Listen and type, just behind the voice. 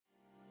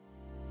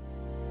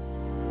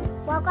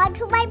Welcome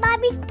to my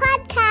mommy's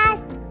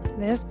podcast.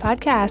 This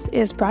podcast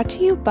is brought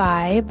to you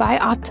by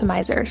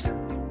Optimizers.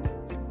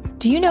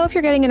 Do you know if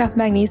you're getting enough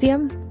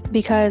magnesium?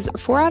 Because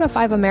 4 out of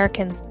 5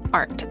 Americans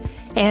aren't.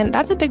 And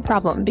that's a big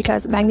problem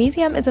because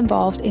magnesium is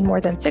involved in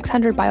more than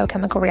 600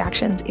 biochemical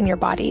reactions in your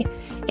body.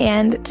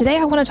 And today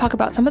I want to talk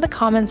about some of the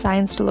common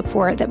signs to look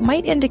for that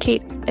might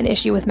indicate an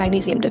issue with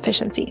magnesium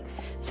deficiency.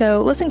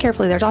 So listen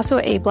carefully. There's also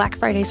a Black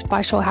Friday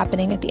special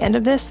happening at the end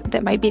of this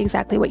that might be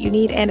exactly what you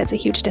need, and it's a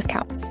huge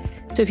discount.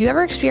 So if you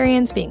ever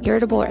experience being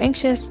irritable or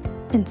anxious,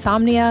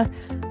 insomnia,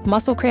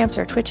 muscle cramps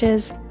or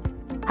twitches,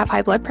 have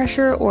high blood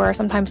pressure, or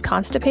sometimes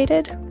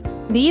constipated,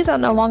 these,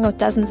 and along with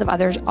dozens of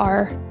others,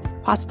 are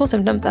possible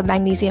symptoms of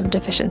magnesium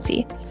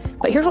deficiency.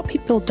 But here's what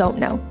people don't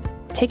know.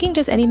 Taking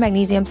just any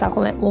magnesium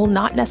supplement will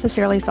not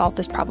necessarily solve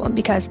this problem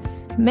because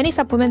many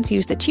supplements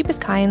use the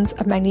cheapest kinds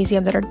of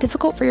magnesium that are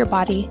difficult for your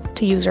body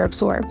to use or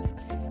absorb.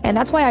 And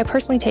that's why I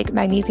personally take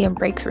Magnesium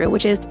Breakthrough,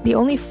 which is the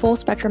only full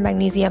spectrum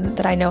magnesium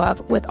that I know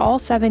of with all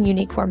 7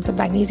 unique forms of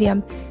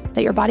magnesium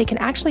that your body can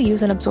actually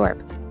use and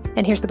absorb.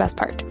 And here's the best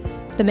part.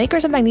 The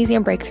makers of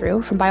Magnesium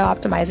Breakthrough from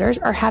Optimizers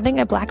are having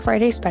a Black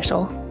Friday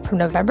special from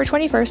November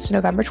 21st to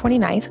November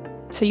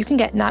 29th. So you can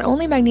get not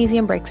only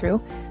Magnesium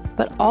Breakthrough,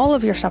 but all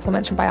of your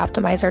supplements from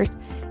Optimizers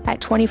at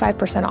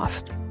 25%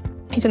 off.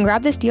 You can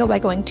grab this deal by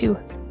going to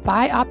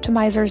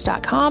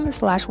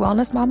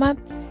buyoptimizers.com/wellnessmama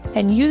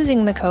and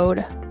using the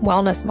code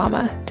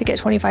wellnessmama to get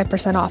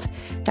 25% off.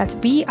 That's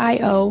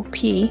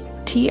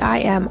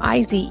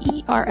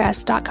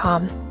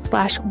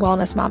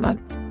biooptimizers.com/wellnessmama.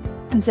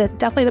 It's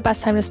definitely the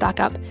best time to stock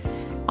up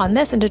on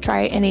this and to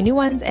try any new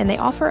ones. And they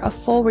offer a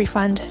full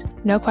refund,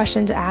 no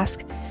questions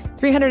asked,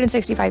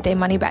 365-day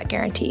money-back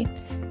guarantee.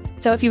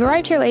 So if you've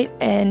arrived here late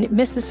and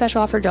missed this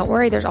special offer, don't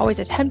worry. There's always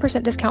a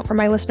 10% discount for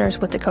my listeners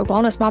with the code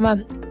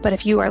wellnessmama. But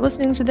if you are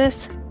listening to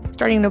this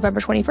starting November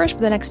 21st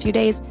for the next few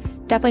days,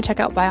 definitely check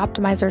out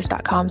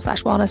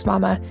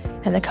buyoptimizers.com/wellnessmama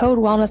and the code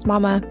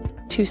wellnessmama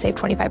to save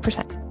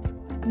 25%.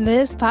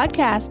 This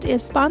podcast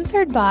is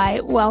sponsored by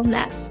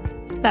Wellness.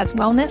 That's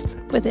wellness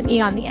with an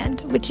E on the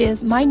end, which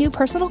is my new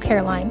personal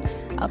care line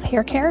of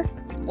hair care,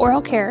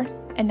 oral care,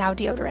 and now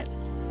deodorant.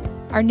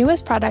 Our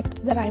newest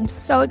product that I'm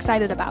so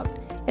excited about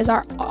is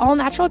our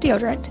all-natural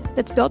deodorant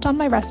that's built on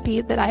my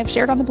recipe that I have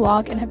shared on the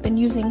blog and have been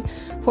using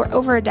for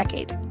over a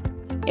decade.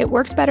 It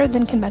works better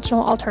than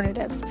conventional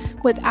alternatives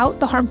without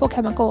the harmful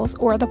chemicals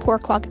or the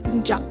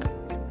pore-clogging junk.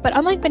 But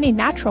unlike many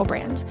natural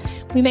brands,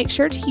 we make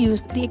sure to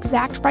use the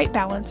exact right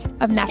balance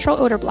of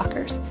natural odor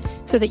blockers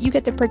so that you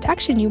get the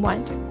protection you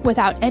want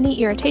without any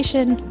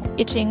irritation,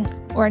 itching,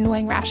 or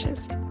annoying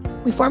rashes.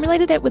 We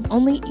formulated it with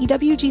only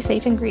EWG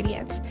safe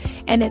ingredients,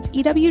 and it's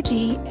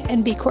EWG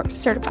and B Corp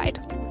certified,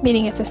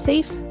 meaning it's a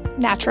safe,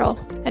 natural,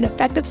 and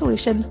effective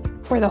solution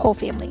for the whole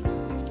family.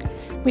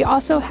 We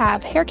also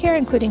have hair care,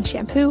 including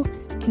shampoo,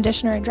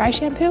 conditioner, and dry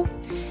shampoo,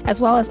 as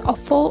well as a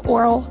full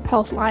oral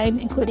health line,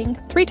 including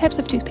 3 types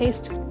of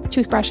toothpaste,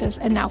 toothbrushes,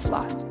 and now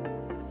floss.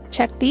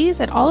 Check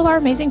these and all of our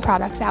amazing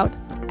products out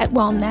at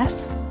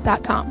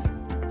wellness.com.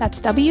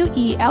 That's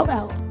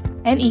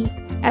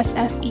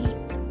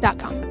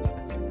WELLNESSE.com.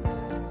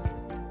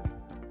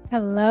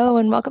 Hello,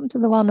 and welcome to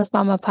the Wellness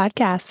Mama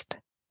podcast.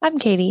 I'm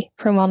Katie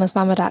from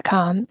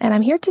wellnessmama.com, and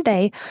I'm here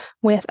today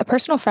with a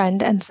personal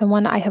friend and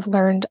someone I have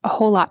learned a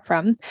whole lot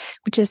from,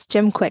 which is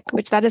Jim Kwik,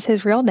 which that is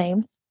his real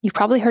name. You've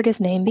probably heard his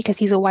name because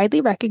he's a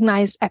widely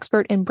recognized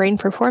expert in brain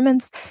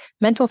performance,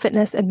 mental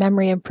fitness, and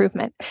memory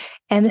improvement.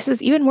 And this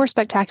is even more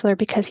spectacular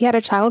because he had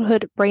a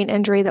childhood brain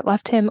injury that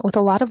left him with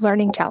a lot of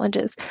learning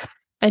challenges.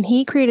 And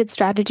he created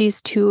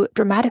strategies to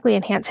dramatically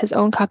enhance his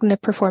own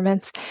cognitive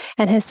performance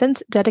and has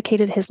since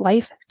dedicated his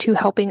life to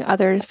helping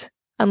others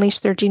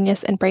unleash their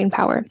genius and brain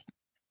power.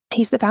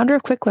 He's the founder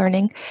of Kwik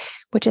Learning,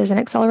 which is an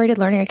accelerated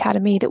learning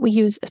academy that we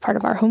use as part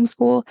of our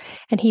homeschool.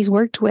 And he's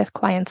worked with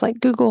clients like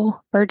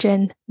Google,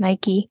 Virgin,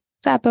 Nike,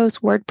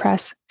 Zappos,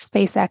 WordPress,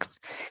 SpaceX,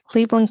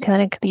 Cleveland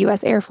Clinic, the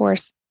U.S. Air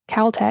Force,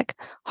 Caltech,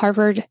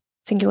 Harvard,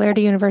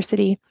 Singularity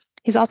University.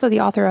 He's also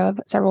the author of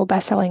several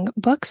best-selling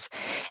books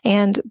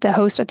and the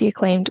host of the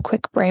acclaimed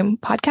Kwik Brain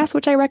podcast,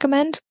 which I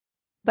recommend.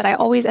 But I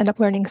always end up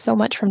learning so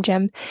much from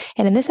Jim.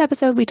 And in this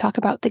episode, we talk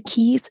about the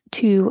keys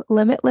to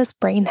limitless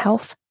brain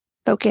health,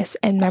 focus,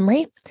 and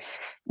memory.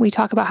 We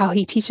talk about how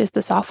he teaches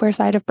the software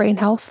side of brain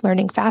health,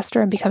 learning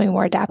faster and becoming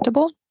more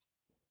adaptable,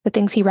 the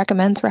things he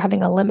recommends for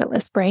having a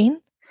limitless brain,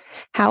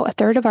 how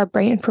 1/3 of our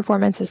brain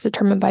performance is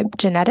determined by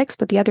genetics,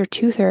 but the other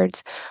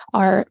 2/3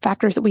 are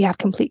factors that we have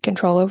complete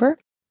control over.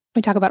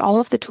 We talk about all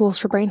of the tools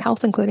for brain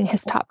health, including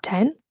his top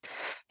 10,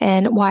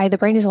 and why the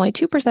brain is only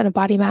 2% of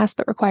body mass,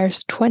 but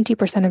requires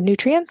 20% of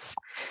nutrients.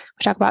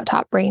 We talk about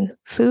top brain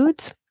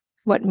foods,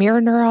 what mirror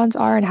neurons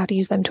are and how to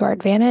use them to our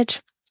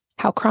advantage,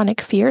 how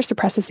chronic fear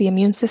suppresses the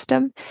immune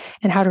system,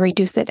 and how to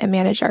reduce it and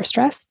manage our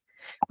stress.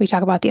 We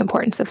talk about the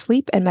importance of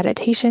sleep and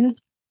meditation,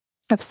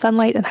 of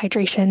sunlight and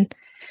hydration.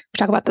 We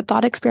talk about the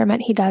thought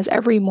experiment he does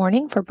every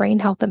morning for brain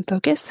health and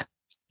focus.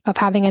 of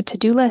having a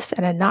to-do list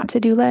and a not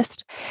to-do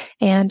list,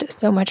 and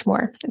so much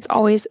more. It's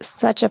always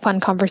such a fun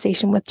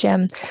conversation with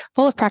Jim,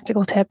 full of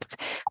practical tips.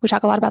 We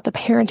talk a lot about the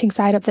parenting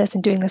side of this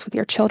and doing this with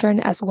your children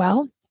as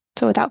well.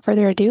 So without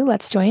further ado,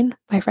 let's join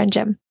my friend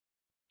Jim.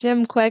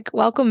 Jim Kwik,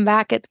 welcome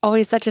back. It's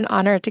always such an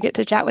honor to get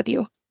to chat with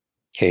you.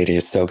 Katie,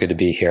 it's so good to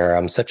be here.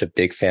 I'm such a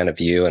big fan of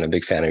you and a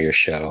big fan of your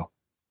show.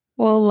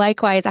 Well,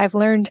 likewise, I've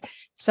learned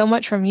so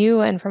much from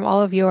you and from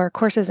all of your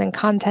courses and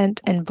content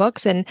and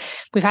books. And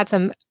we've had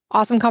some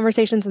awesome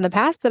conversations in the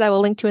past that I will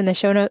link to in the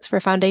show notes for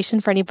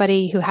Foundation for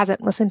anybody who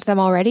hasn't listened to them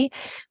already.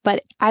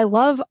 But I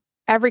love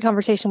every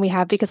conversation we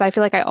have because I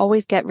feel like I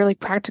always get really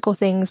practical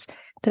things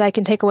that I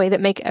can take away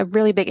that make a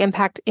really big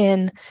impact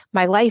in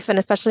my life and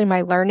especially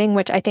my learning,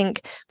 which I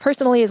think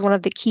personally is one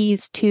of the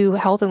keys to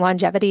health and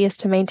longevity, is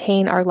to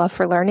maintain our love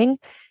for learning.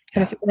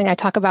 And it's something I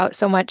talk about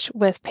so much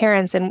with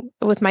parents and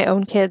with my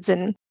own kids,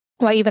 and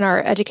why even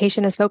our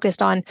education is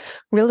focused on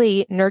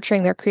really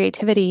nurturing their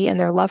creativity and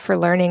their love for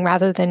learning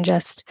rather than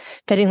just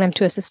fitting them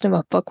to a system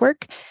of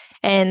bookwork.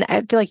 And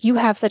I feel like you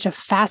have such a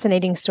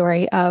fascinating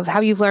story of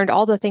how you've learned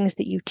all the things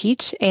that you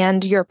teach,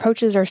 and your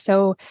approaches are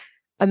so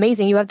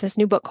amazing. You have this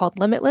new book called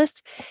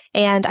Limitless,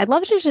 and I'd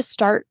love to just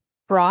start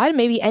broad,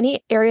 maybe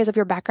any areas of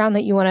your background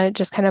that you want to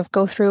just kind of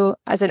go through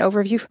as an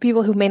overview for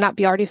people who may not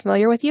be already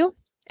familiar with you.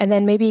 And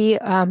then maybe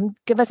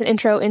give us an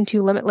intro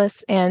into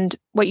Limitless and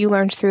what you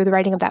learned through the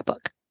writing of that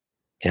book.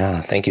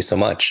 Yeah, thank you so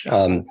much.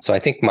 So I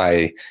think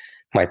my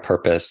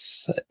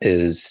purpose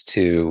is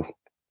to,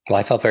 well,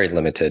 I felt very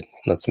limited.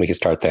 We can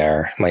start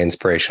there. My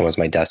inspiration was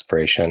my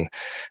desperation,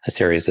 a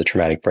series of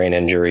traumatic brain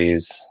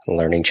injuries,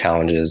 learning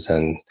challenges,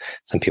 and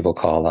some people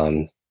call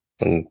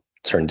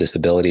certain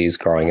disabilities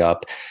growing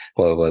up.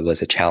 What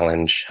was a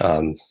challenge.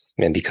 And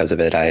because of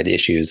it, I had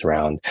issues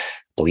around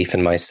belief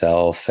in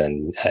myself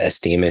and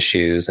esteem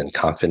issues and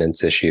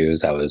confidence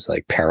issues. I was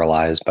like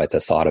paralyzed by the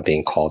thought of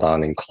being called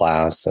on in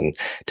class, and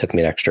it took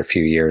me an extra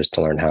few years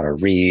to learn how to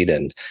read.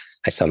 And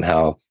I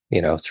somehow,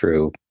 in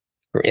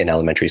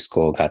elementary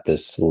school, got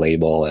this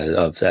label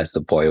as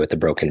the boy with the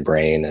broken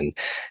brain. And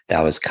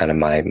that was kind of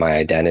my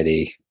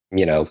identity,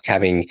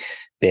 having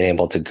been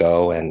able to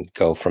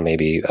go from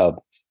maybe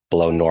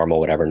below normal,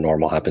 whatever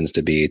normal happens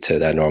to be, to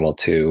that normal,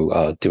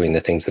 to doing the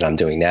things that I'm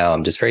doing now.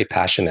 I'm just very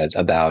passionate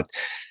about,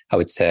 I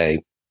would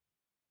say,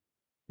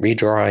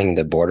 redrawing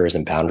the borders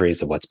and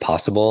boundaries of what's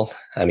possible.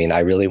 I mean, I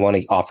really want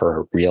to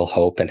offer real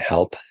hope and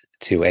help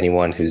to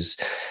anyone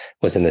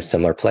was in a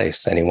similar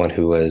place, anyone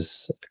who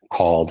was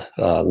called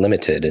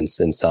limited in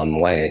some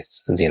way,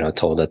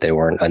 told that they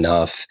weren't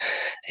enough,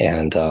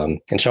 and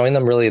showing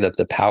them really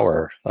the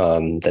power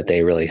that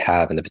they really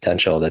have and the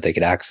potential that they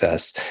could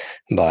access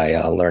by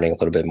learning a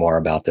little bit more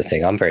about the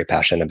thing I'm very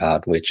passionate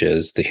about, which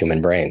is the human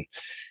brain.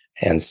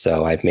 And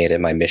so I've made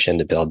it my mission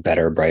to build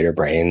better, brighter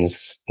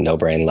brains, no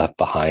brain left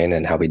behind.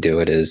 And how we do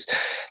it is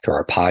through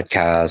our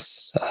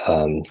podcasts,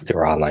 through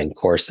our online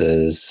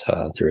courses,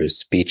 through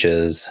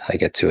speeches. I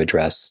get to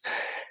address,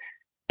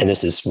 and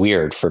this is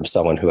weird for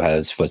someone who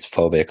was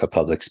phobic of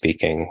public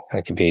speaking.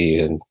 I could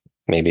be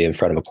maybe in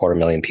front of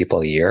 250,000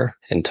 people a year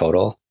in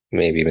total,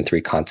 maybe even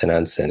 3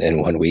 continents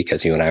in 1 week,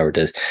 as you and I were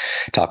just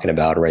talking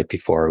about right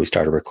before we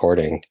started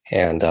recording.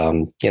 And,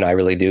 I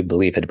really do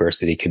believe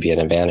adversity could be an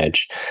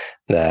advantage,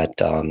 that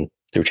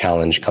through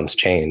challenge comes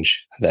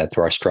change, that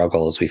through our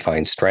struggles, we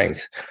find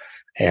strength.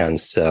 And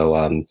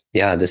so,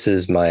 this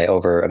is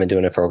I've been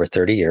doing it for over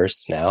 30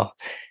 years now.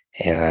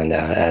 And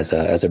as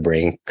a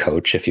brain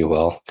coach, if you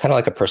will, kind of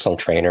like a personal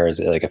trainer, is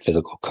like a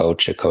physical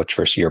coach, a coach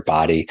for your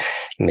body.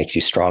 It makes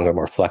you stronger,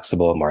 more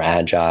flexible, more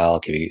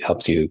agile.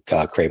 Helps you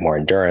create more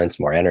endurance,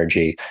 more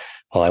energy.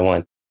 Well, I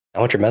want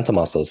your mental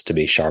muscles to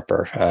be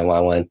sharper. I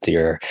want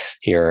your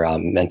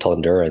mental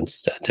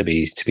endurance to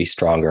be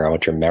stronger. I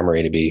want your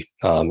memory to be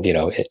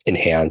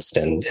enhanced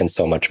and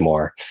so much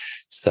more.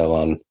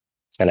 So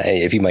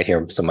if you might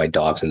hear some of my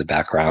dogs in the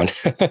background.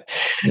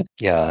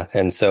 Yeah.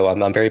 And so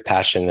I'm very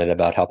passionate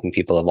about helping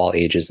people of all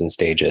ages and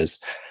stages.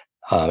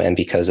 And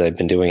because I've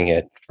been doing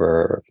it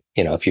for,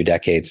 a few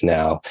decades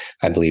now,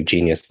 I believe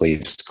genius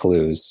leaves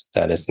clues,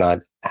 that it's not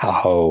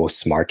how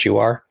smart you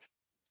are,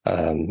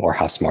 or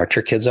how smart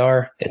your kids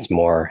are. It's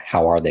more,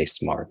 how are they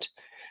smart?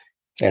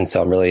 And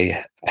so I'm really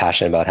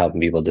passionate about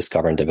helping people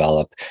discover and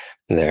develop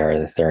their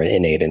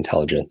innate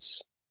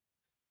intelligence.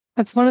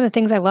 That's one of the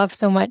things I love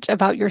so much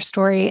about your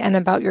story and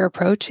about your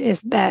approach,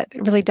 is that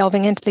really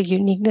delving into the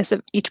uniqueness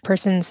of each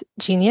person's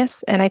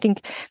genius. And I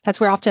think that's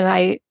where often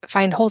I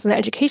find holes in the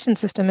education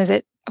system, is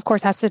it, of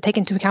course, has to take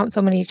into account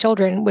so many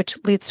children, which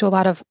leads to a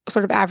lot of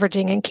sort of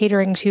averaging and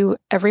catering to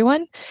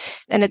everyone.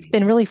 And it's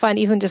been really fun,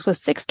 even just with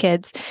 6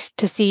 kids,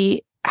 to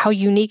see how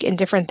unique and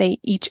different they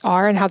each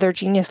are and how their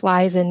genius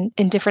lies in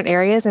different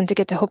areas, and to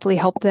get to hopefully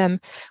help them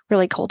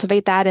really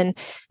cultivate that, and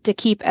to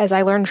keep, as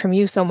I learned from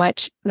you so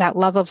much, that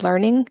love of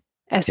learning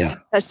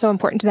that's so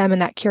important to them, and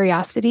that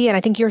curiosity. And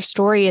I think your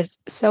story is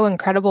so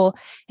incredible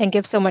and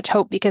gives so much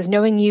hope, because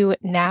knowing you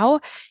now,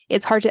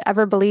 it's hard to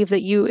ever believe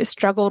that you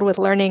struggled with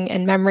learning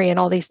and memory and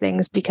all these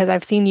things, because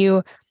I've seen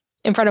you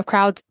in front of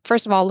crowds,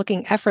 first of all,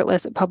 looking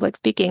effortless at public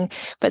speaking,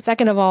 but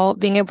second of all,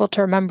 being able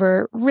to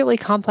remember really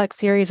complex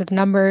series of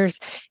numbers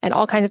and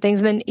all kinds of things,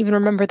 and then even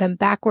remember them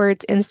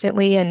backwards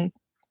instantly. And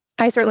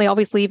I certainly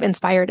always leave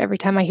inspired every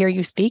time I hear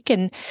you speak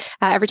and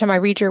every time I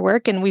read your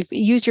work. And we've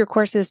used your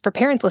courses for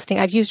parents listening.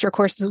 I've used your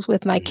courses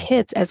with my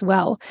kids as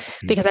well,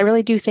 because I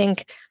really do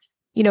think,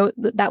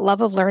 that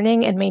love of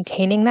learning and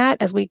maintaining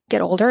that as we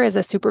get older is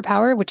a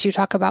superpower, which you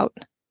talk about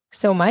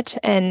so much.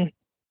 And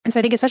so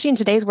I think especially in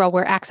today's world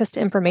where access to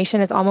information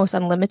is almost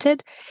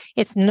unlimited,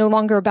 it's no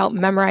longer about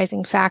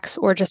memorizing facts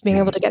or just being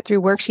able to get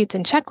through worksheets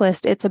and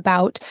checklists. It's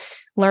about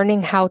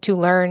learning how to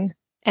learn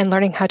and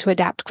learning how to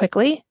adapt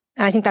quickly.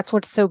 And I think that's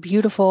what's so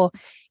beautiful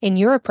in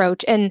your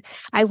approach. And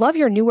I love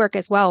your new work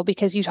as well,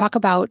 because you talk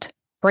about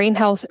brain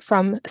health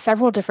from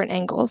several different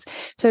angles.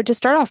 So to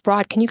start off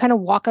broad, can you kind of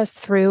walk us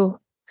through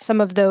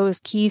some of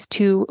those keys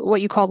to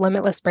what you call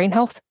limitless brain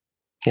health?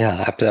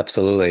 Yeah,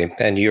 absolutely.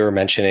 And you were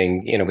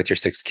mentioning, with your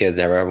 6 kids,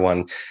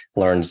 everyone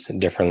learns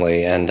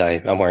differently. And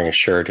I'm wearing a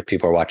shirt. If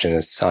people are watching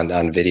this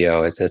on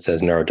video, it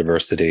says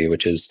neurodiversity,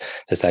 which is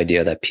this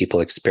idea that people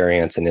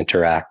experience and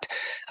interact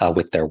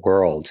with their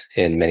world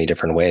in many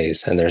different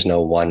ways. And there's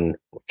no one,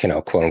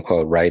 quote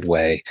unquote, right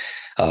way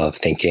of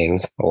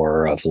thinking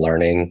or of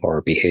learning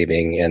or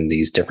behaving. And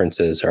these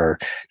differences are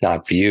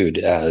not viewed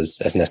as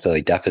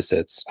necessarily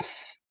deficits.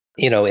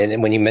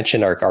 And when you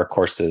mentioned our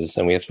courses,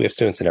 and we have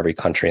students in every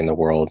country in the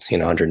world,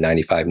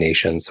 195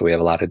 nations. So we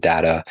have a lot of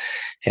data,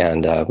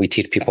 and we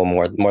teach people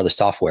more the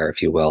software,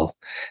 if you will,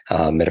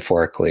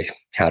 metaphorically,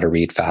 how to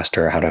read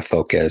faster, how to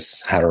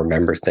focus, how to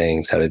remember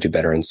things, how to do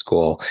better in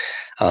school.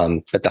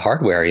 But the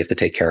hardware you have to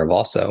take care of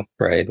also,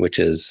 right? Which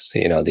is,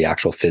 the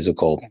actual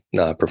physical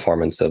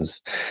performance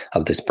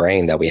of this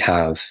brain that we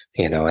have,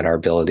 and our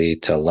ability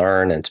to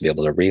learn and to be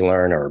able to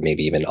relearn or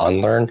maybe even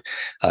unlearn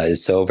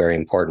is so very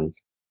important.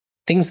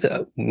 Things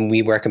that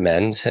we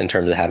recommend in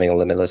terms of having a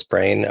limitless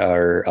brain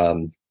are,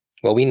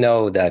 we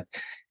know that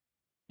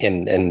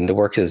and the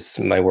work is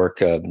my work.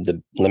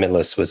 The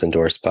Limitless was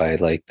endorsed by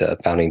the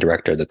founding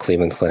director of the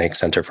Cleveland Clinic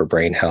Center for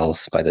Brain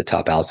Health, by the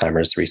top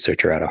Alzheimer's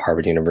researcher out of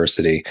Harvard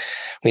University.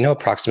 We know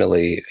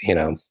approximately,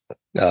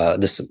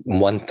 this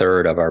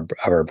 1/3 of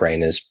our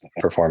brain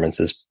performance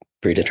is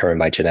predetermined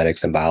by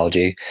genetics and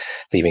biology,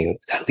 leaving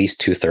at least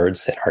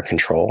 2/3 in our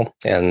control.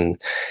 And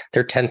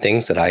there are 10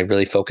 things that I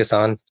really focus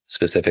on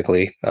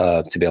specifically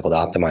to be able to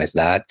optimize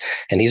that.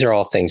 And these are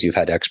all things you've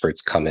had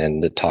experts come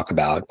in to talk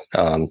about.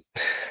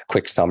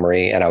 Quick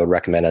summary, and I would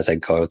recommend as I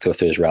go through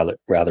this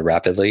rather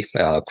rapidly,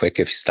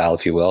 quick style,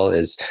 if you will,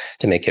 is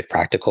to make it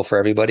practical for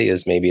everybody.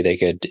 Is maybe they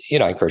could,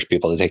 I encourage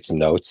people to take some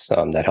notes.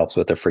 That helps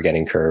with the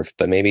forgetting curve.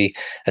 But maybe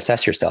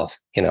assess yourself.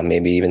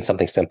 Maybe even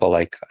something simple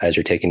like, as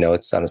you're taking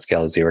notes on a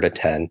scale of 0 to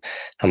 10,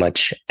 how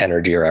much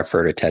energy or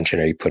effort,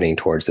 attention are you putting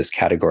towards this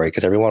category?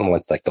 Because everyone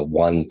wants the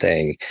one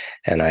thing.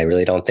 And I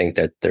really don't think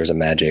that there's a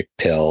magic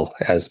pill,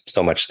 as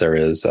so much there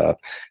is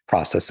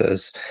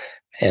processes.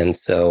 And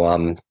so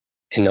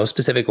in no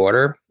specific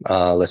order,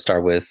 let's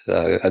start with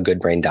a good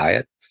brain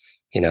diet.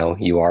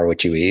 You are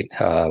what you eat.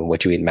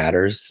 What you eat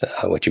matters.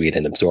 What you eat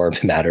and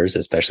absorb matters,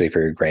 especially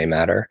for your gray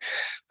matter.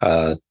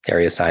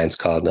 Area of science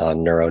called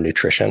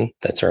neuronutrition.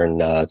 That's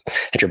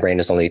that your brain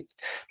is only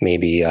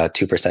maybe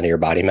 2% of your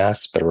body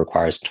mass, but it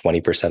requires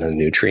 20% of the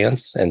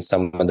nutrients. And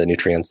some of the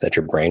nutrients that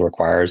your brain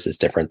requires is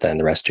different than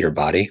the rest of your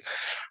body.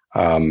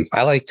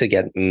 I like to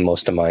get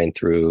most of mine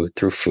through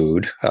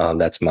food.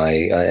 That's my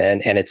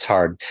and it's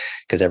hard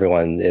because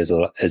everyone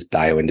is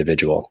bio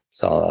individual.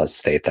 So I'll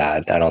state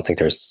that I don't think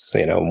there's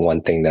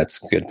one thing that's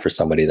good for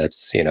somebody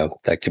that's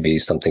that could be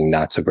something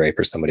not so great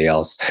for somebody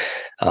else.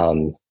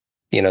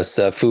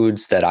 So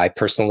foods that I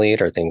personally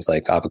eat are things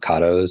like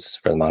avocados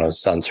for the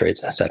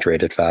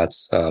monounsaturated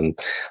fats.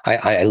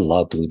 I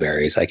love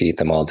blueberries. I could eat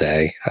them all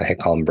day. I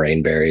call them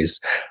brain berries.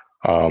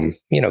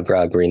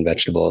 Green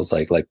vegetables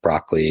like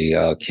broccoli,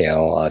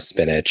 kale,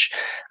 spinach.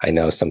 I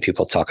know some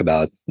people talk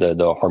about the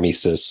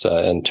hormesis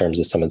in terms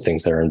of some of the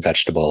things that are in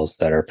vegetables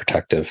that are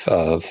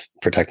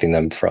protecting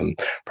them from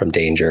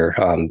danger.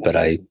 But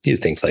I do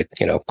things like,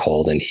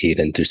 cold and heat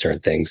and do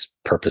certain things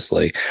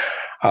purposely.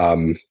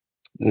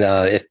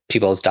 Now, if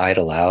people's diet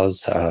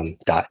allows,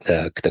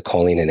 the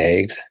choline in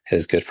eggs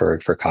is good for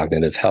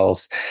cognitive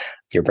health.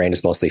 Your brain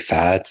is mostly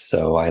fat,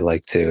 so I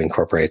like to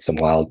incorporate some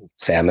wild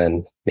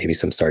salmon, maybe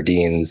some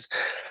sardines,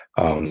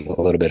 a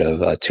little bit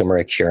of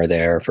turmeric here or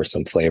there for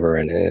some flavor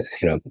and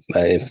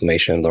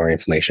lowering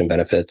inflammation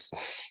benefits.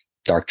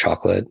 Dark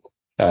chocolate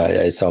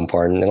is so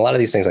important, and a lot of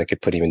these things I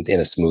could put even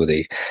in a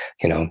smoothie.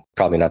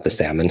 Probably not the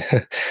salmon.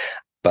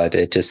 But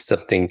it's just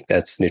something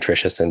that's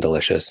nutritious and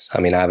delicious.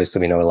 I mean, obviously,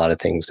 we know a lot of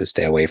things to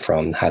stay away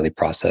from: highly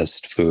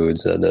processed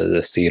foods,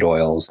 the seed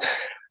oils,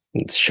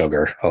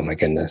 sugar. Oh my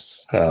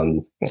goodness!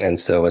 And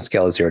so, a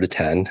scale of 0 to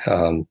 10,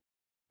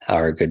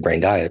 are a good brain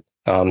diet.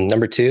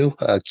 Number 2,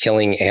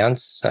 killing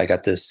ants. I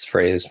got this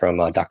phrase from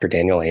Dr.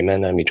 Daniel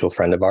Amen, a mutual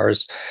friend of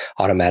ours.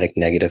 Automatic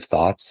negative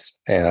thoughts,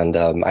 and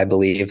I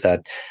believe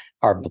that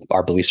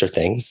our beliefs are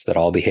things, that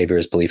all behavior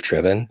is belief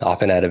driven.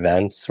 Often at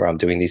events where I'm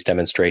doing these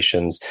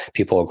demonstrations,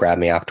 people will grab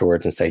me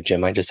afterwards and say,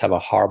 Jim, I just have a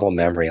horrible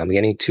memory. I'm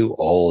getting too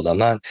old. I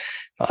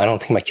don't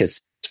think my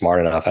kid's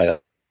smart enough. I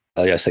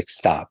just like,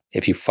 stop.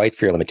 If you fight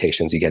for your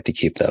limitations, you get to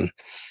keep them.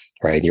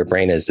 Right? Your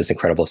brain is this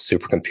incredible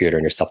supercomputer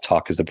and your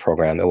self-talk is the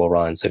program it will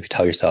run. So if you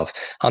tell yourself,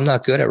 I'm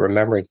not good at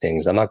remembering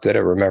things, I'm not good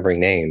at remembering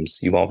names,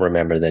 you won't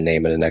remember the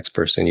name of the next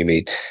person you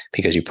meet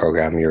because you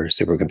program your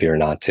supercomputer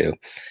not to.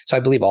 So I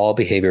believe all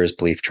behavior is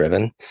belief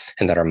driven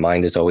and that our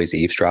mind is always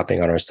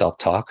eavesdropping on our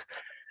self-talk.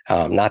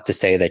 Not to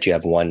say that you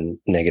have one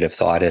negative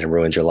thought and it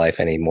ruins your life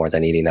any more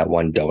than eating that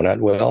one donut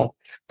will.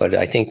 But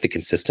I think the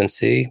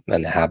consistency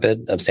and the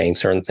habit of saying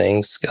certain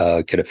things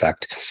could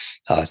affect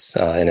us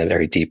in a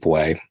very deep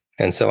way.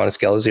 And so on a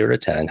scale of 0 to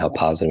 10, how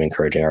positive and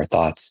encouraging are our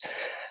thoughts?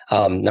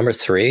 Number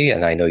 3,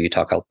 and I know you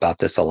talk about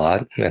this a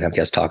lot and have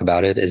guests talk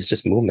about it, is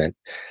just movement.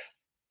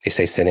 They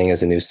say sitting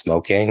is the new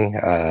smoking.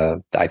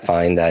 I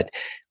find that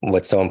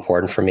what's so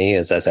important for me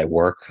is as I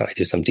work, I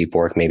do some deep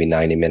work, maybe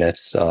 90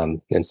 minutes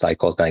in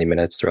cycles, 90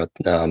 minutes throughout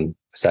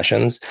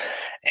sessions.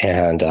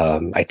 And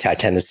I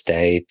tend to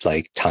stay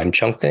like time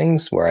chunk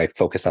things where I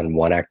focus on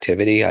one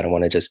activity. I don't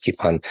want to just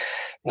keep on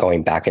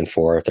going back and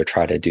forth or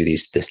try to do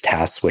this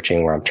task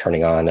switching where I'm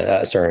turning on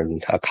a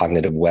certain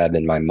cognitive web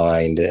in my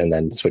mind and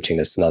then switching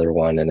to another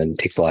one. And then it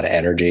takes a lot of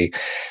energy.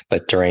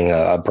 But during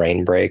a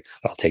brain break,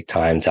 I'll take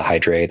time to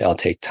hydrate. I'll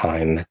take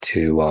time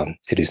to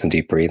do some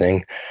deep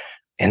breathing.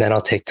 And then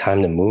I'll take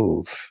time to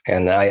move.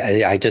 And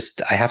I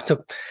have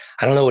to,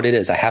 I don't know what it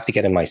is. I have to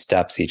get in my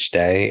steps each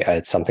day.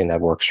 It's something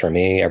that works for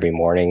me. Every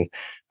morning,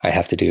 I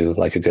have to do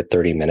like a good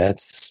 30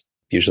 minutes,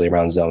 usually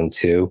around zone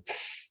 2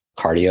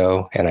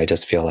 cardio. And I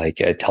just feel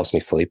like it helps me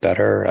sleep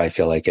better. I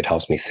feel like it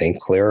helps me think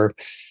clearer.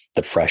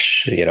 The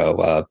fresh,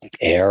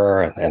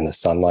 air and the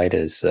sunlight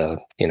is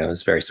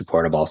very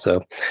supportive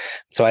also.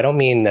 So I don't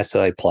mean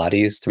necessarily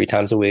Pilates 3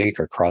 times a week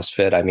or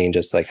CrossFit. I mean,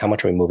 just like how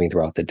much are we moving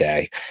throughout the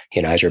day?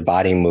 As your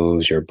body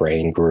moves, your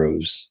brain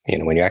grooves.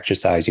 When you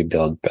exercise, you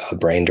build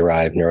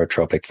brain-derived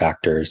neurotropic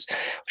factors,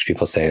 which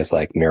people say is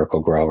like miracle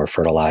grow or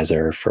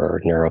fertilizer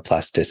for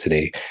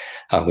neuroplasticity.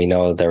 We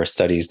know there are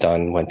studies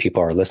done when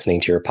people are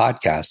listening to your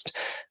podcast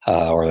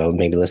or they'll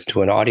maybe listen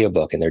to an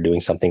audiobook and they're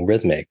doing something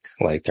rhythmic,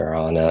 like they're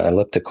on an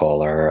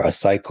elliptical or a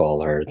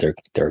cycle, or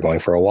they're going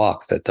for a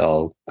walk, that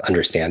they'll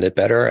understand it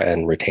better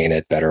and retain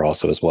it better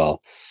also as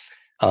well.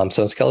 So on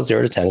a scale of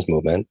 0 to 10 is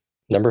movement.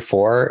 Number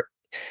 4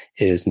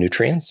 is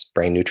nutrients,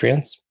 brain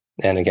nutrients.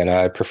 And again,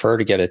 I prefer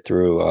to get it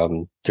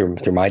through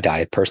my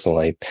diet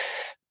personally.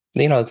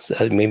 It's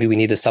maybe we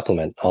need to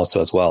supplement also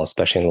as well,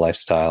 especially in the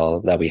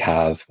lifestyle that we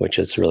have, which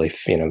is really,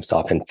 it's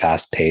often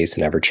fast paced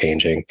and ever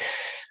changing.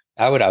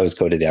 I would always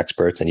go to the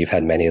experts, and you've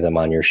had many of them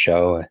on your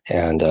show,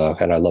 and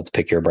I'd love to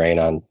pick your brain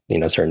on,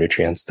 certain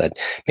nutrients that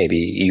maybe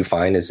you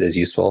find is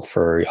useful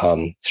for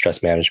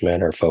stress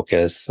management or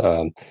focus,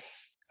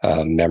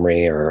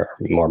 memory, or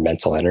more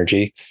mental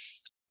energy.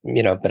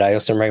 But I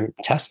also recommend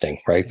testing,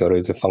 right? Go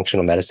to a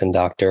functional medicine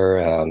doctor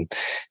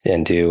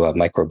and do a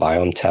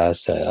microbiome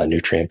test, a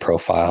nutrient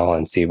profile,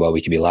 and see what we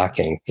could be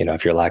lacking.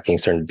 If you're lacking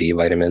certain B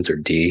vitamins or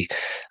D,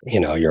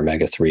 your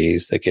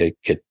omega-3s, that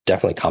could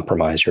definitely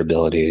compromise your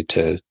ability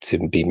to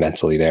be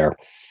mentally there.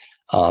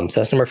 So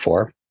that's number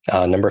 4.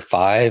 Number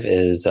 5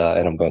 is,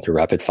 and I'm going through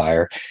rapid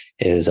fire,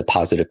 is a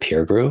positive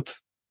peer group.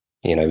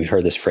 You've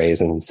heard this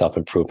phrase in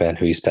self-improvement: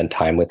 who you spend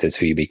time with is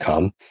who you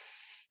become.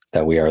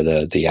 That we are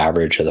the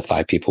average of the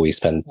 5 people we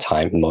spend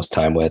most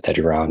time with. That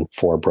you're around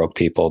 4 broke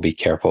people, be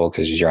careful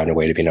because you're on your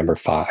way to be number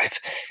 5.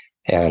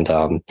 And,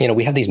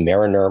 we have these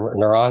mirror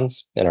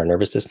neurons in our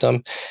nervous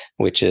system,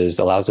 which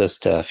allows us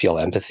to feel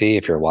empathy.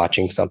 If you're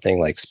watching something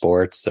like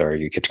sports, or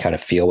you could kind of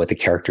feel what the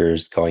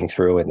character's going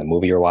through in the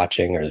movie you're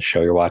watching or the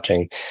show you're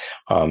watching,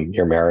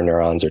 your mirror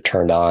neurons are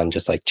turned on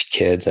just like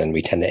kids, and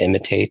we tend to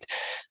imitate.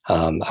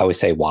 I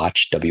always say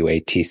watch,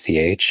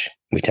 WATCH.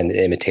 We tend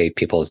to imitate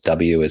people's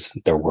W as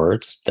their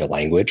words, their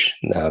language.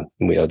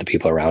 We know the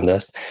people around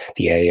us.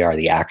 The A are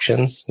the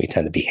actions. We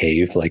tend to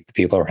behave like the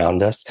people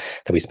around us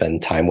that we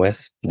spend time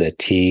with. The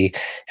T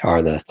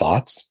are the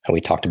thoughts. And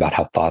we talked about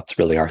how thoughts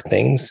really are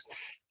things.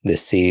 The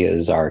C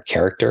is our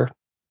character.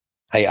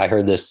 I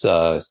heard this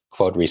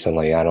quote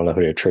recently. I don't know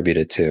who to attribute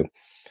it to,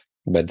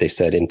 but they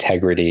said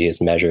integrity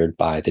is measured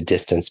by the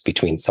distance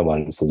between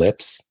someone's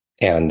lips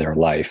and their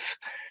life.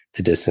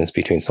 The distance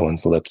between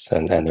someone's lips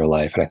and their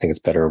life. And I think it's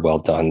better well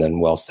done than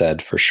well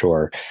said, for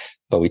sure.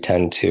 But we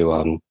tend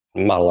to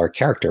model our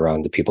character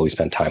around the people we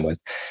spend time with.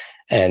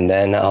 And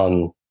then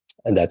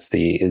that's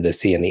the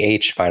C, and the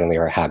H finally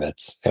are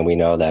habits. And we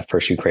know that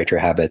first you create your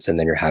habits, and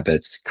then your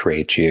habits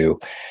create you.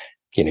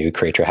 You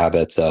create your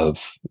habits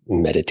of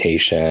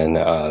meditation,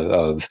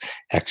 of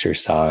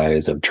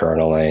exercise, of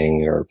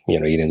journaling, or,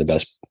 eating the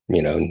best,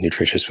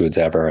 nutritious foods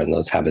ever. And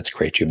those habits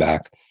create you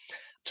back.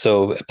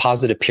 So a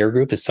positive peer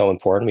group is so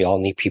important. We all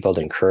need people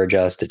to encourage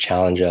us, to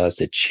challenge us,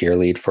 to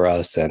cheerlead for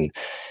us. And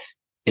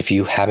if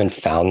you haven't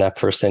found that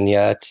person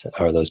yet,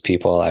 or those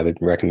people, I would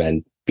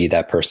recommend be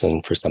that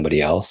person for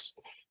somebody else.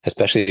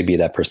 especially to be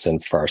that person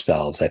for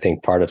ourselves. I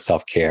think part of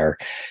self-care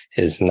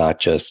is not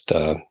just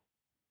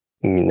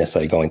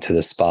necessarily going to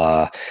the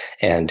spa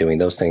and doing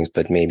those things,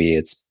 but maybe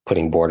it's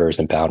putting borders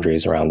and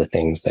boundaries around the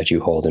things that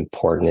you hold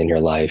important in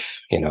your life,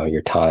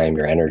 your time,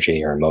 your energy,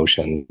 your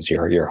emotions,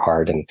 your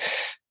heart. And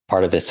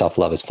part of it,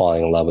 self-love, is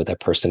falling in love with that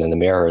person in the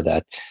mirror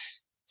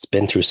that's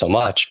been through so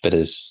much, but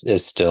is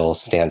still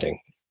standing,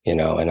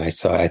 and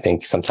I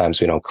think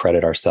sometimes we don't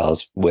credit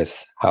ourselves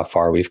with how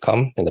far we've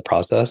come in the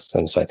process.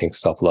 And so I think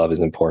self-love is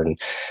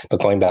important.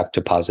 But going back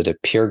to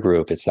positive peer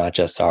group, it's not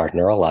just our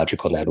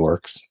neurological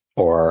networks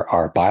or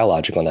our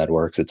biological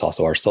networks, it's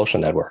also our social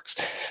networks.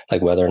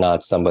 Like whether or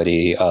not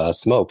somebody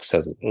smokes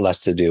has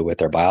less to do with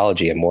their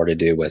biology and more to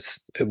do with,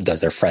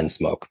 does their friend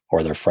smoke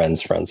or their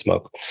friend's friend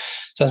smoke?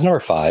 So that's number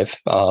 5.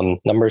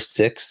 Number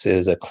 6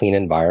 is a clean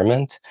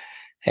environment.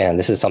 And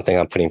this is something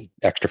I'm putting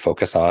extra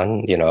focus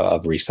on,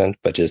 of recent,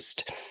 but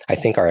just, I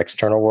think our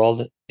external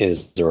world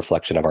is the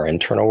reflection of our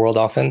internal world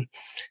often.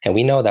 And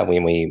we know that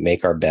when we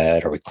make our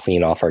bed or we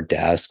clean off our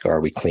desk or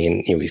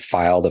we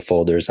file the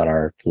folders on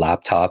our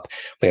laptop,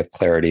 we have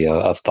clarity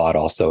of thought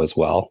also as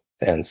well.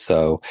 And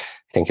so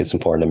I think it's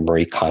important to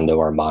Marie Kondo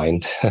our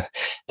mind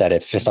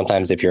that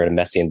sometimes if you're in a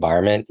messy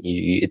environment,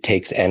 it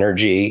takes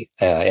energy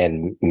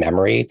and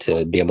memory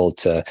to be able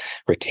to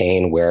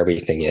retain where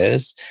everything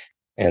is.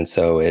 And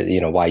so,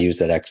 why use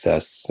that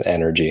excess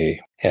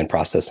energy and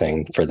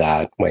processing for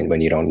that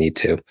when you don't need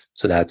to?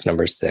 So that's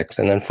number 6.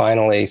 And then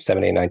finally,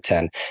 7, 8, 9,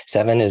 10.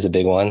 7 is a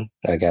big one,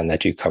 again,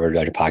 that you covered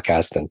on your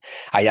podcast. And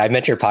I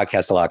mention your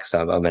podcast a lot because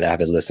I'm an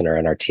avid listener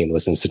and our team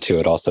listens to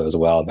it also as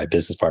well. My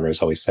business partner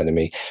is always sending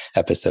me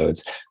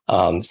episodes.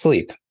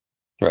 Sleep,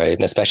 right?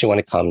 And especially when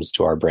it comes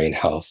to our brain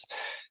health.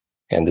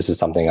 And this is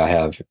something I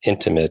have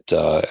intimate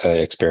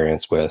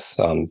experience with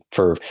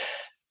for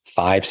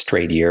 5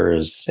 straight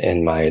years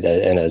and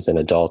as an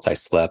adult, I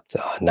slept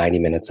 90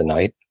 minutes a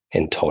night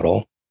in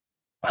total,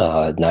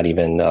 not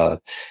even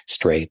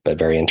straight, but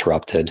very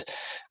interrupted.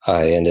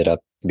 I ended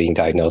up being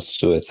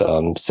diagnosed with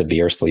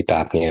severe sleep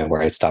apnea,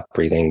 where I stopped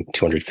breathing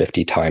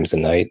 250 times a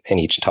night, and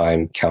each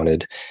time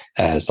counted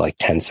as like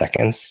 10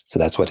 seconds. So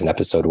that's what an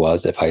episode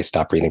was. If I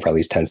stopped breathing for at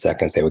least 10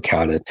 seconds, they would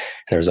count it.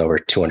 And there's over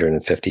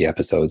 250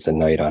 episodes a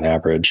night on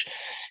average.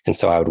 And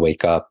so I would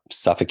wake up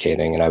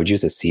suffocating, and I would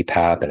use a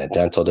CPAP and a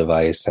dental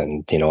device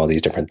and, all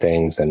these different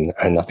things. And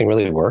nothing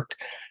really worked.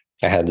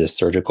 I had this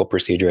surgical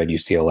procedure at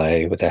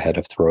UCLA with a head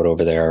of throat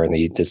over there. And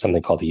they did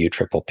something called the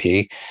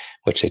UPPP,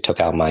 which they took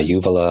out my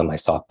uvula, my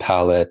soft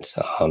palate,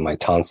 my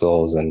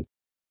tonsils, and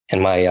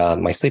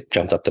my sleep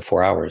jumped up to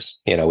 4 hours,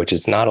 which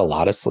is not a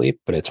lot of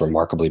sleep, but it's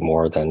remarkably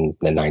more than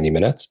 90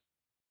 minutes.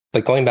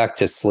 But going back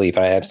to sleep,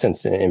 I have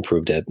since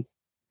improved it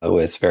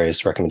with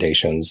various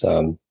recommendations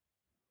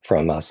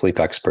from sleep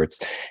experts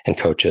and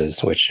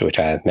coaches, which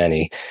I have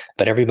many.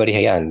 But everybody,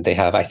 again,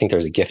 I think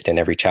there's a gift in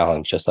every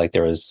challenge. Just like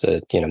there was,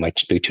 my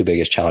 2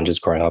 biggest challenges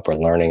growing up were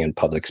learning and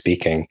public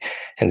speaking,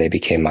 and they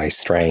became my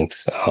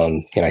strengths.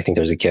 I think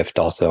there's a gift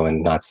also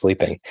in not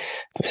sleeping.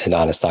 And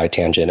on a side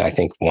tangent, I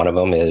think one of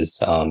them is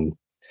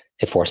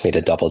it forced me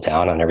to double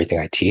down on everything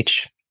I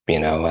teach.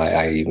 I'm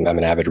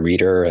an avid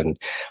reader and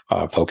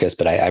focused,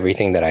 but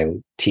everything that I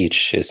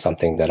teach is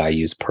something that I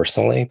use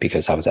personally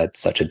because I was at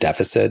such a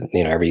deficit.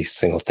 Every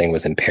single thing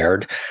was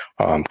impaired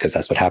because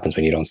that's what happens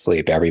when you don't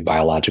sleep. Every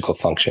biological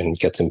function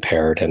gets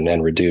impaired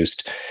and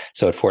reduced.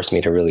 So it forced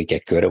me to really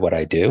get good at what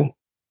I do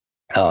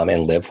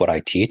and live what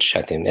I teach,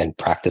 I think, and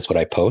practice what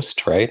I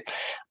post, right?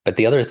 But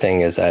the other thing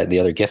is the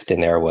other gift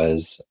in there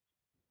was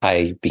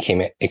I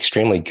became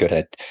extremely good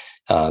at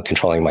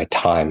controlling my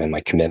time and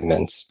my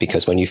commitments,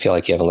 because when you feel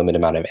like you have a limited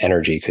amount of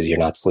energy because you're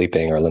not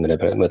sleeping or limited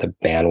with a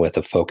bandwidth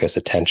of focus,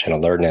 attention,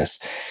 alertness,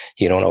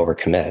 you don't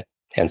overcommit.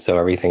 And so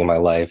everything in my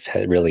life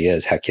really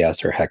is heck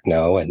yes or heck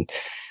no. And,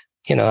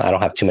 I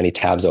don't have too many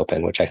tabs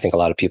open, which I think a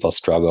lot of people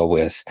struggle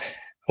with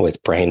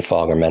brain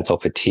fog or mental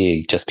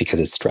fatigue just because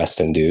it's stress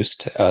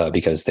induced,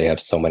 because they have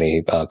so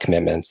many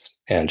commitments.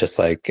 And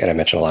and I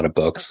mentioned a lot of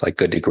books like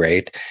Good to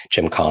Great,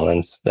 Jim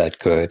Collins, that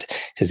good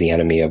is the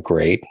enemy of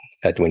great.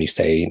 That when you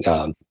say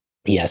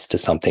yes to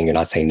something, you're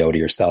not saying no to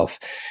yourself.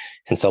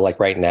 And so like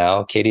right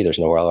now, Katie, there's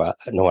no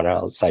one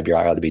else I'd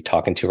rather be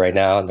talking to right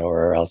now,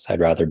 nowhere else I'd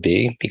rather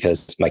be,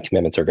 because my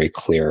commitments are very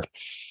clear.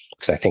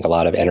 Because I think a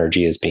lot of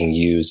energy is being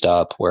used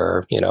up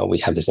where, we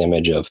have this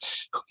image of,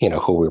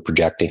 who we're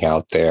projecting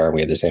out there.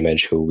 We have this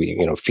image who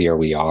we, fear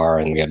we are.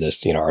 And we have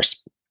this, our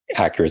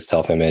accurate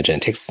self-image.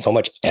 And it takes so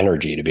much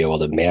energy to be able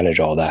to manage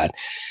all that.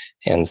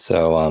 And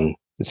so,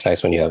 it's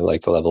nice when you have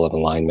like the level of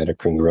alignment or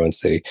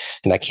congruency,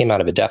 and that came out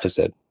of a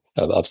deficit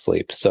of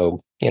sleep.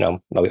 So,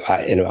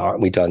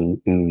 we've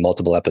done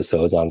multiple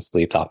episodes on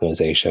sleep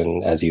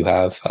optimization, as you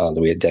have.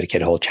 We had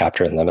dedicated a whole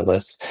chapter in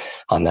Limitless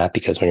on that,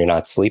 because when you're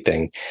not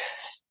sleeping,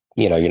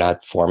 you're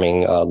not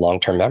forming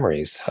long-term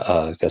memories.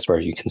 That's where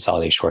you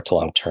consolidate short to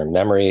long-term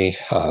memory,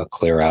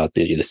 clear out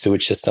the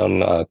sewage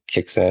system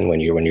kicks in when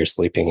you're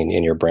sleeping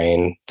in your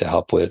brain to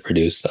help with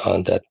reduce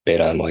that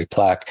beta amyloid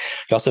plaque.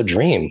 You also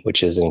dream,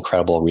 which is an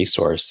incredible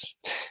resource.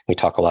 We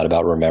talk a lot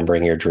about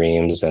remembering your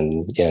dreams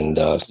and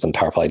some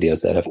powerful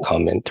ideas that have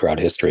come in throughout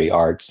history,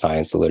 art,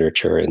 science,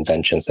 literature,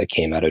 inventions that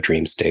came out of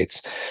dream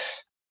states.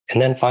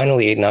 And then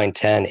finally, 8, 9,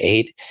 10.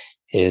 8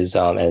 is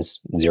as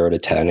 0 to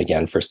 10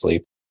 again for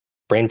sleep.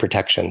 Brain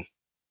protection.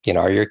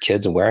 Are your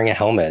kids wearing a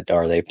helmet?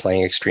 Are they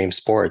playing extreme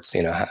sports?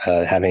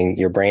 Having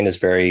your brain is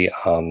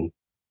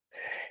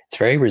it's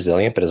very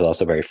resilient, but it's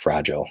also very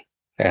fragile.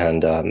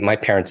 And my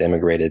parents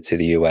immigrated to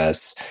the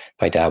U.S.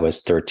 My dad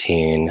was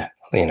 13.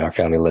 Our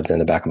family lived in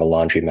the back of a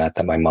laundromat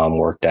that my mom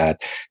worked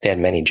at. They had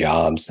many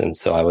jobs. And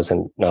so I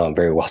wasn't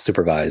very well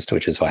supervised,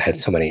 which is why I had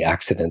so many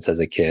accidents as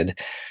a kid.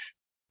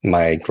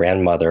 My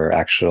grandmother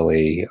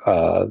actually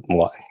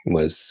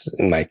was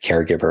my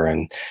caregiver.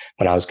 And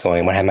when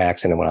I had my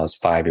accident when I was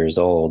 5 years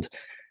old,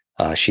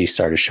 she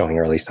started showing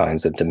early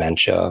signs of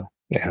dementia.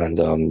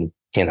 And,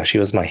 she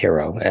was my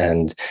hero.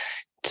 And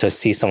to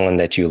see someone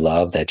that you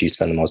love, that you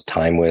spend the most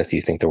time with,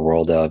 you think the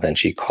world of, and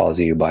she calls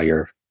you by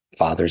your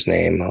father's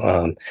name,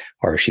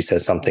 or she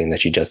says something that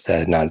she just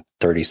said not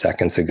 30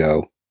 seconds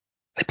ago,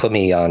 it put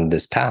me on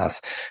this path,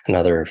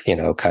 another,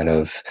 kind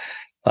of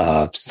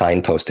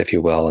signpost, if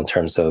you will, in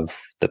terms of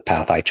the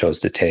path I chose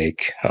to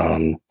take.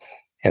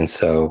 And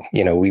so,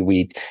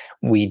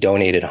 we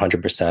donated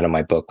 100% of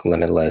my book,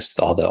 Limitless,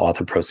 all the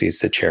author proceeds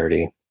to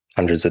charity,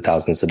 hundreds of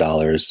thousands of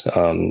dollars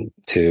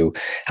to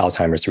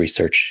Alzheimer's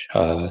research,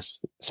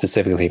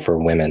 specifically for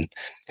women,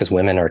 because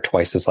women are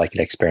twice as likely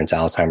to experience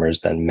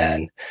Alzheimer's than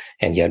men.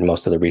 And yet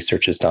most of the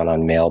research is done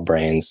on male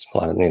brains,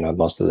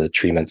 most of the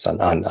treatments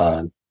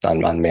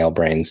on male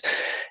brains.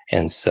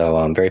 And so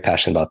I'm very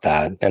passionate about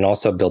that. And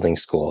also building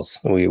schools.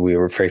 We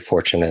were very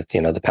fortunate,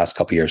 the past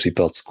couple of years, we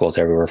built schools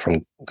everywhere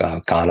from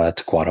Ghana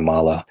to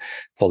Guatemala,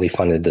 fully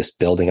funded this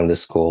building of the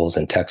schools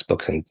and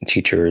textbooks and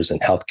teachers and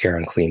healthcare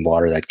and clean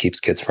water that keeps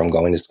kids from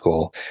going to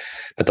school.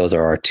 But those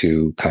are our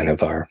two kind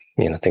of our,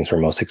 things we're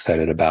most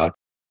excited about.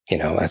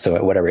 So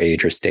at whatever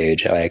age or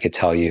stage, I could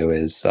tell you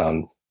is,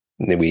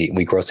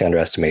 we grossly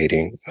underestimate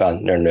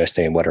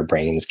what our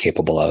brain is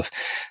capable of.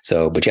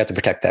 So, but you have to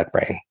protect that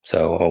brain.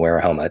 So wear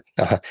a helmet.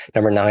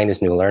 Number 9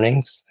 is new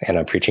learnings. And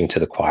I'm preaching to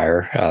the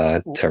choir,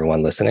 to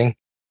everyone listening,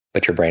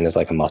 but your brain is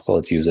like a muscle.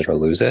 It's use it or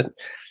lose it.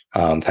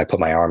 If I put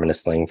my arm in a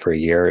sling for a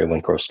year, it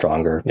wouldn't grow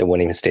stronger. It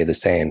wouldn't even stay the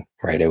same,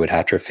 right? It would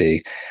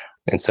atrophy.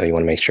 And so you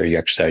want to make sure you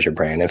exercise your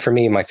brain. And for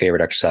me, my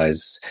favorite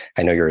exercise,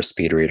 I know you're a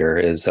speed reader,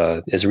 is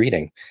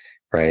reading,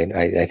 right?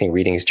 I think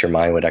reading is to your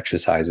mind what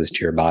exercise is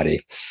to your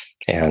body.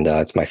 And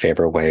it's my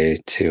favorite way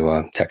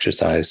to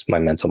exercise my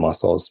mental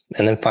muscles.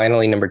 And then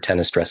finally, number 10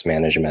 is stress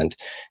management.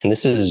 And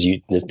this is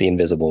the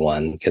invisible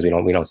one, because we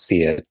don't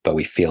see it, but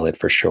we feel it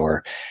for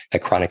sure.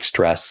 That chronic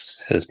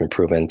stress has been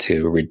proven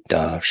to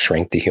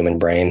shrink the human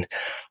brain.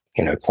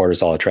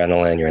 Cortisol,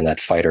 adrenaline, you're in that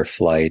fight or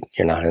flight.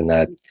 You're not in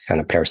that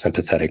kind of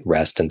parasympathetic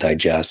rest and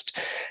digest.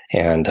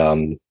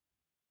 And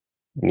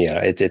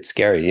it's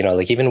scary,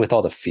 like even with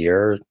all the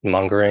fear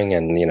mongering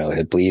and,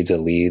 it bleeds, it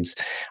leads.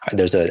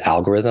 There's an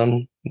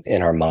algorithm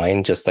in our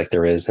mind, just like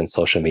there is in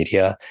social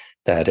media,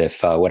 that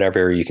if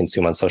whatever you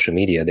consume on social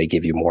media, they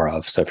give you more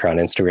of. So if you're on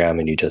Instagram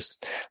and you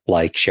just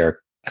share,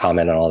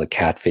 comment on all the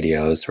cat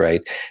videos,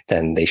 right,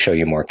 then they show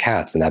you more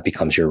cats and that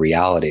becomes your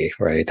reality,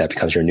 right? That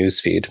becomes your news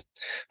feed.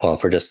 Well,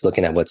 if we're just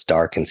looking at what's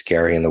dark and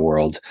scary in the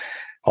world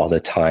all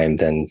the time,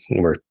 then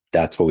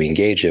that's what we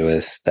engage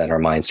with, that our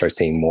mind starts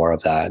seeing more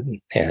of that.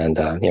 And,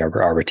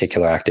 our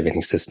reticular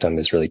activating system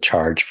is really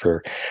charged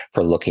for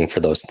looking for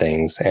those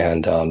things.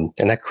 And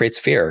that creates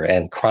fear,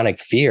 and chronic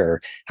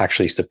fear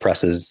actually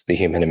suppresses the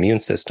human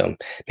immune system,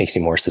 makes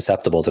you more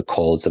susceptible to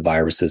colds, the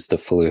viruses, the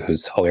flu,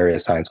 whose whole area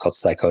of science called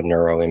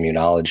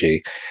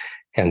psychoneuroimmunology.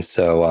 And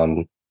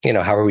so,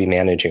 how are we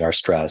managing our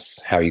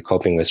stress? How are you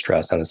coping with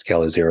stress on a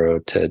scale of 0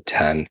 to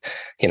 10?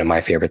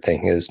 My favorite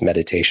thing is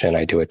meditation.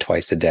 I do it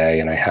twice a day,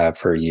 and I have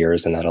for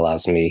years. And that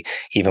allows me,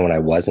 even when I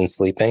wasn't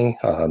sleeping,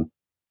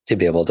 to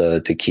be able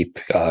to keep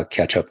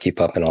keep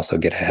up, and also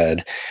get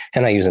ahead.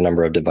 And I use a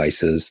number of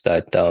devices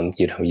that,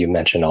 you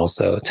mentioned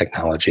also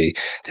technology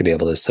to be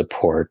able to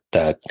support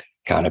that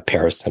kind of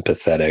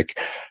parasympathetic,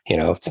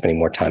 spending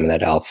more time in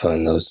that alpha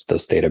and those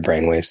theta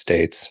brainwave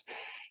states.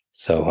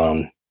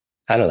 So,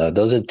 I don't know.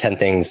 Those are 10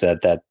 things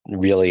that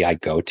really I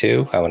go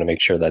to. I want to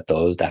make sure that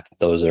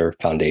those are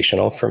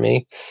foundational for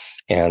me.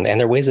 And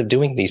there are ways of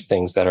doing these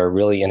things that are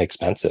really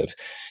inexpensive.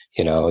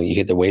 You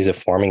get the ways of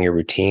forming your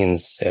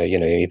routines,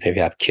 even if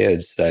you have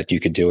kids, that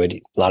you could do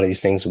a lot of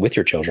these things with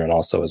your children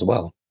also as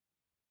well.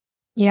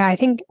 Yeah, I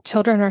think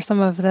children are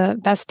some of the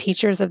best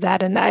teachers of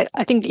that. And I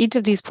think each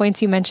of these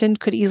points you mentioned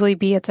could easily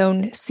be its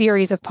own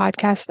series of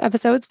podcast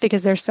episodes,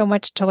 because there's so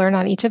much to learn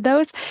on each of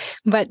those.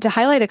 But to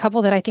highlight a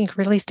couple that I think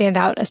really stand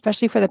out,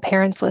 especially for the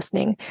parents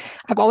listening,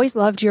 I've always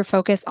loved your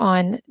focus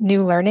on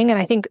new learning.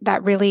 And I think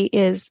that really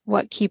is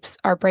what keeps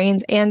our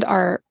brains and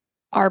our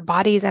our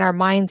bodies and our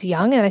minds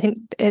young. And I think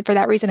for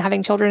that reason,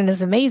 having children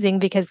is amazing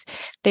because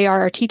they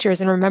are our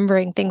teachers in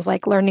remembering things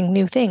like learning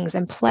new things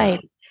and play.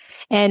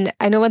 And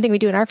I know one thing we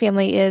do in our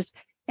family is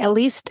at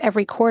least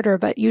every quarter,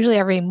 but usually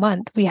every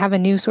month, we have a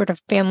new sort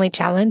of family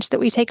challenge that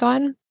we take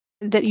on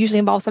that usually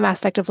involves some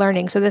aspect of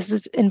learning. So this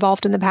is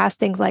involved in the past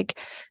things like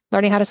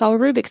learning how to solve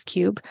a Rubik's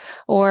Cube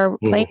or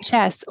playing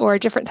chess or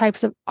different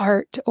types of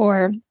art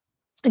or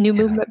new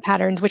movement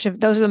patterns,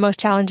 those are the most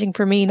challenging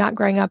for me, not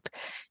growing up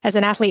as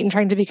an athlete and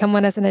trying to become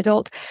one as an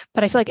adult.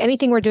 But I feel like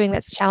anything we're doing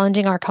that's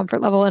challenging our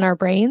comfort level in our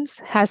brains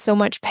has so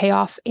much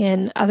payoff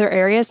in other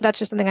areas. That's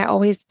just something I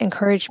always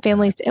encourage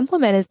families to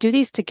implement, is do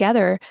these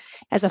together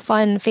as a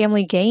fun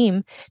family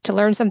game to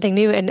learn something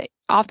new. And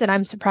often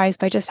I'm surprised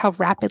by just how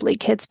rapidly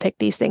kids pick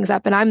these things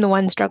up. And I'm the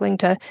one struggling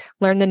to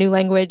learn the new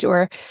language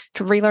or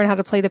to relearn how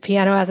to play the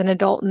piano as an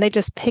adult. And they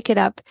just pick it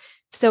up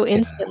so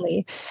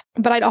instantly.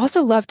 But I'd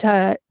also love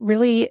to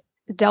really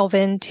delve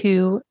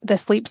into the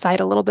sleep side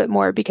a little bit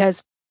more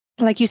because,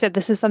 like you said,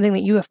 this is something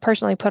that you have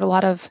personally put a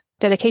lot of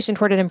dedication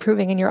toward it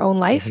improving in your own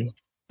life.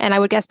 And I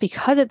would guess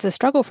because it's a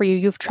struggle for you,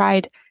 you've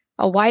tried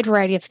a wide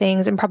variety of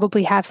things and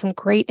probably have some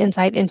great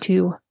insight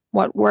into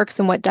what works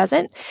and what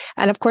doesn't.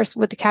 And of course,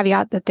 with the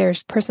caveat that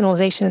there's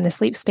personalization in the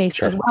sleep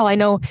space as well. I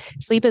know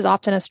sleep is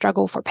often a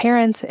struggle for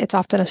parents. It's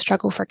often a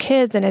struggle for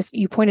kids. And as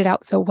you pointed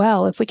out so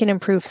well, if we can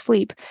improve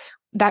sleep,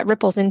 that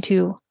ripples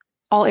into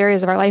all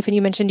areas of our life. And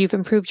you mentioned you've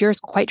improved yours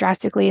quite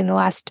drastically in the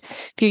last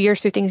few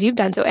years through things you've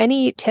done. So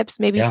any tips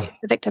maybe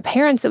specific to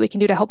parents that we can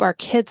do to help our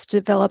kids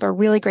develop a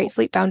really great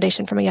sleep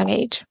foundation from a young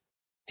age?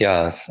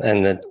 Yes.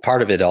 And then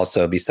part of it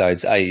also,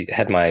 besides, I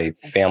had my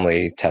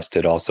family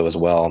tested also as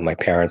well, my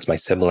parents, my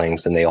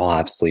siblings, and they all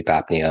have sleep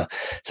apnea.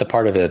 So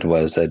part of it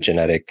was a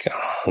genetic,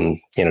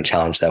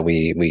 challenge that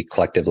we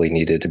collectively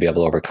needed to be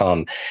able to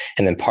overcome.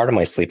 And then part of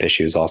my sleep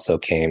issues also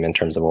came in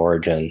terms of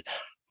origin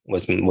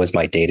was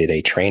my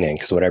day-to-day training,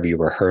 because whatever you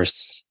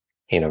rehearse,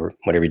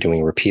 whatever you're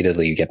doing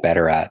repeatedly, you get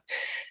better at.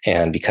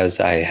 And because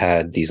I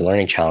had these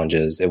learning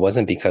challenges, it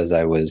wasn't because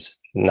I was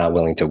not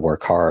willing to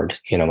work hard.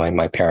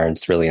 My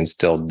parents really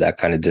instilled that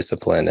kind of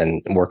discipline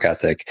and work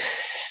ethic,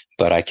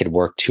 but I could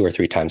work 2 or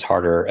 3 times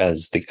harder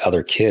as the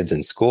other kids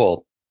in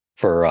school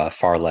for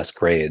far less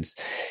grades.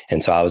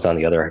 And so I was on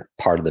the other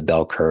part of the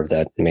bell curve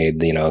that made,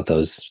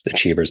 those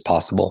achievers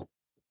possible.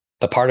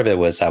 But part of it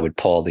was I would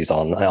pull these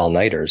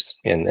all-nighters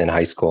in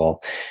high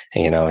school,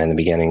 in the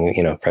beginning,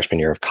 freshman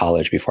year of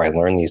college before I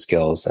learned these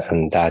skills.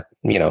 And that,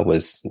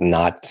 was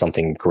not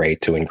something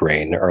great to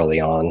ingrain early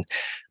on.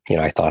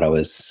 I thought I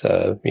was,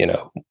 I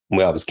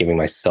was giving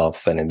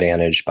myself an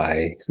advantage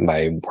by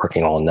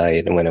working all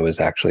night, and when it was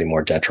actually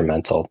more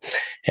detrimental.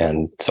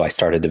 And so I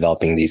started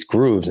developing these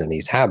grooves and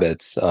these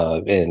habits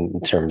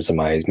in terms of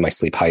my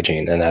sleep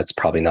hygiene, and that's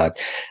probably not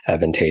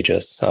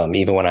advantageous.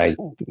 Even when I,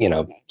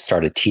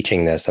 started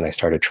teaching this and I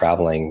started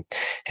traveling,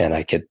 and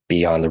I could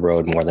be on the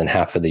road more than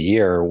half of the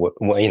year,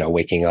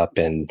 waking up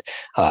in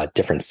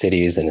different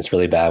cities, and it's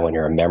really bad when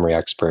you're a memory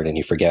expert and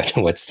you forget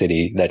what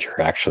city that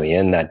you're actually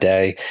in that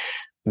day.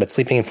 But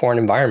sleeping in foreign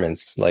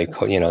environments, like,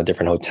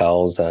 different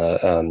hotels,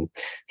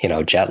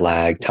 jet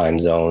lag, time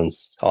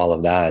zones, all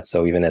of that.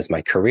 So even as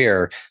my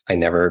career, I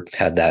never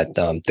had that,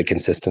 the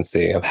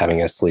consistency of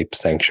having a sleep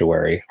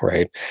sanctuary,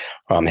 right?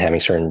 Having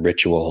certain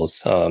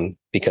rituals,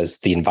 because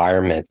the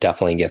environment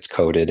definitely gets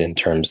coded in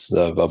terms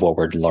of what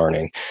we're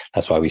learning.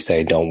 That's why we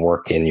say don't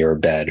work in your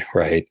bed,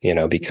 right?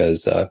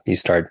 Because you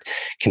start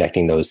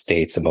connecting those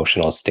states,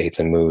 emotional states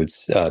and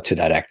moods to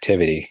that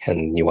activity.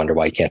 And you wonder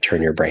why you can't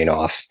turn your brain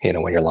off,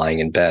 when you're lying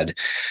in bed,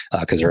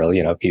 because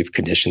early, you've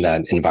conditioned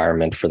that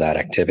environment for that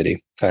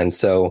activity. And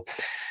so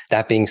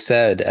that being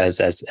said,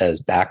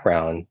 as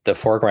background, the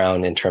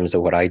foreground in terms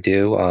of what I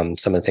do,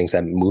 some of the things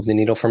that move the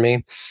needle for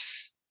me.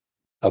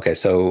 Okay,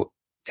 so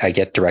I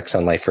get direct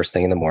sunlight first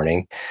thing in the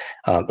morning.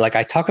 Like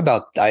I talk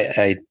about,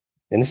 and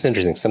this is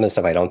interesting, some of the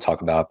stuff I don't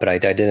talk about, but I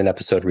did an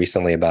episode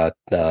recently about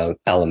the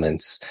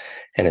elements,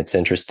 and it's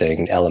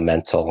interesting,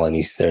 elemental, and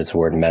there's the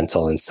word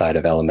mental inside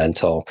of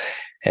elemental.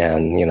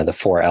 And, the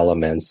 4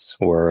 elements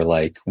were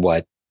like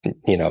what,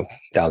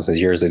 thousands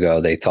of years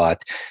ago, they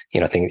thought,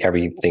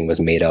 everything was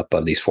made up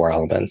of these 4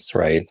 elements,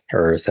 right?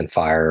 Earth and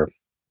fire,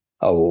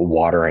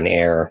 water and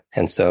air.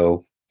 And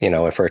so,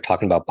 if we're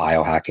talking about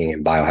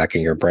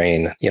biohacking your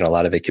brain, a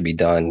lot of it could be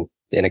done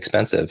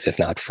inexpensive, if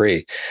not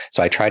free.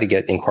 So I try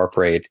to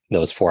incorporate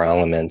those 4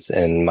 elements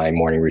in my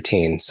morning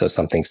routine. So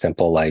something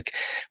simple like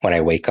when I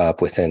wake up,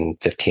 within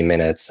 15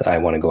 minutes, I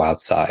want to go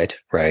outside,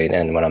 right?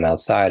 And when I'm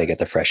outside, I get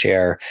the fresh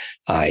air,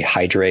 I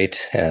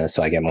hydrate.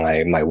 So I get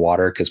my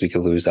water, because we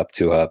could lose up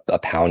to a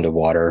pound of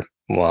water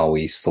while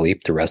we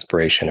sleep through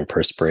respiration and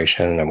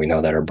perspiration. And we know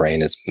that our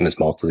brain is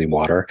mostly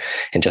water,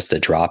 and just a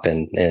drop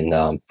in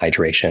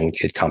hydration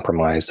could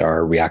compromise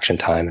our reaction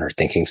time and our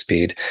thinking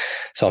speed.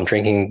 So I'm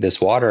drinking this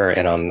water,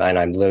 and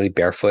I'm literally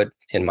barefoot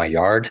in my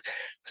yard.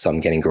 So I'm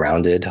getting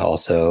grounded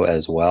also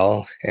as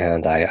well.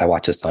 And I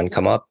watch the sun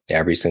come up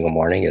every single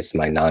morning. It's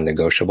my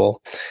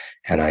non-negotiable.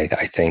 And I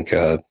think,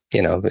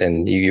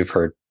 and you've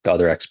heard the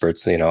other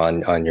experts,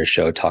 on your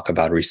show talk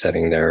about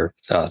resetting their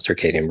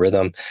circadian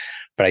rhythm.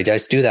 But I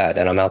just do that,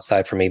 and I'm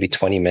outside for maybe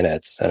 20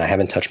 minutes, and I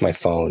haven't touched my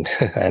phone.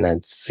 And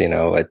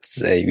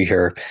you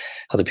hear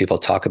other people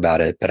talk about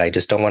it, but I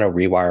just don't want to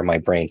rewire my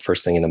brain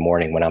first thing in the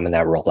morning when I'm in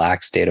that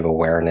relaxed state of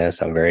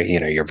awareness.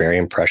 You're very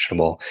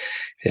impressionable.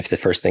 If the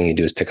first thing you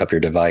do is pick up your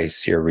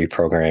device, you're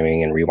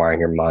reprogramming and rewiring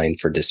your mind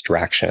for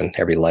distraction.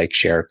 Every like,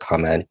 share,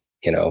 comment,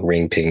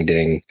 ring, ping,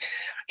 ding,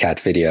 cat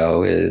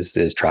video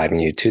is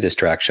driving you to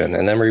distraction.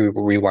 And then we're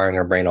rewiring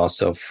our brain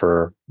also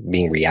for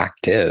being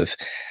reactive.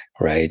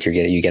 Right.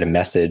 You get a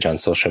message on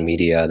social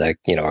media that,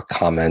 a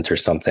comment or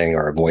something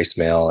or a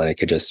voicemail, and it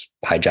could just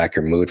hijack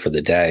your mood for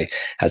the day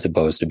as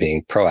opposed to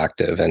being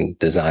proactive and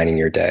designing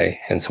your day.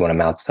 And so when I'm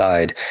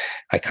outside,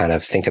 I kind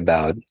of think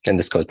about, and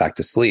this goes back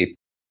to sleep,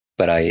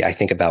 but I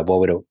think about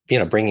what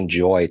would, bringing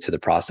joy to the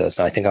process.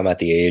 And I think I'm at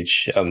the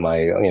age of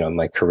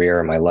my career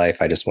and my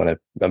life. I just want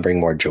to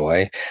bring more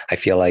joy. I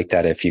feel like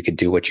that if you could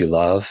do what you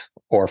love,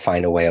 or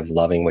find a way of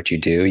loving what you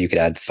do, you could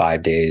add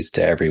 5 days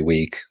to every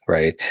week,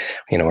 right?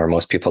 Where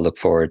most people look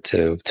forward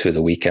to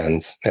the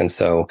weekends. And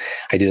so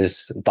I do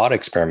this thought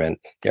experiment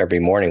every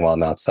morning while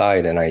I'm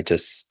outside, and I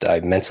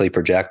mentally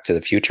project to the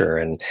future.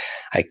 And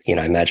I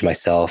imagine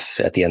myself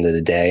at the end of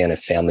the day, and a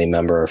family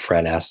member or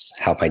friend asks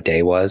how my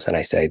day was. And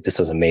I say, this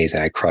was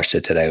amazing. I crushed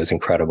it today. It was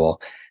incredible.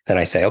 Then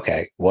I say,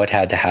 okay, what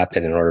had to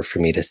happen in order for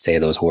me to say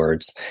those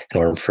words, in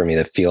order for me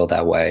to feel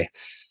that way?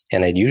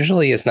 And it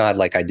usually is not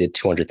like I did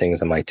 200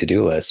 things on my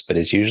to-do list, but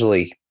it's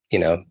usually,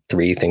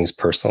 3 things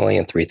personally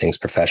and 3 things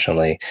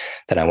professionally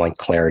that I want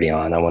clarity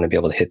on. I want to be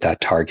able to hit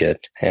that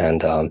target.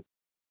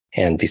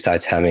 And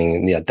besides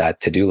having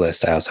that to-do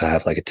list, I also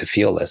have like a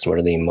to-feel list. What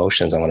are the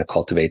emotions I want to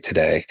cultivate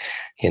today?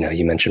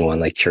 You mentioned one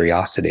like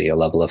curiosity, a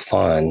level of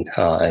fun,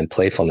 and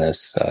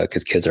playfulness,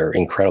 because kids are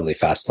incredibly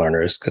fast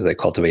learners because they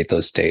cultivate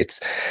those states,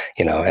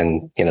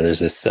 there's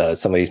this,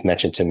 somebody's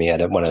mentioned to me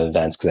at one of the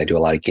events, because I do a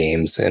lot of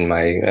games in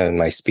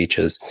my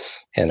speeches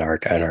and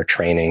our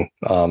training,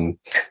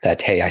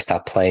 that, hey, I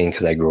stopped playing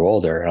because I grew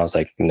older. And I was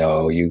like,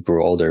 no, you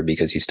grew older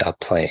because you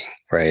stopped playing.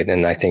 Right.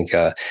 And I think,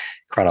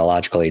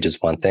 chronological age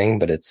is one thing,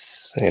 but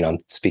it's, I'm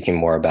speaking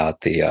more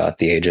about the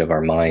age of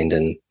our mind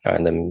and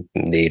the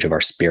age of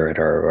our spirit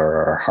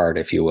or our heart,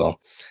 if you will.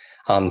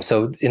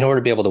 So in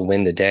order to be able to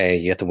win the day,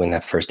 you have to win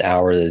that first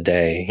hour of the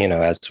day,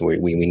 as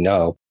we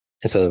know.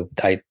 And so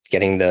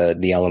getting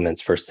the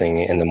elements first thing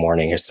in the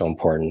morning is so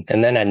important.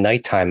 And then at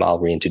nighttime, I'll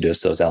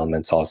reintroduce those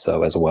elements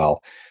also as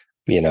well.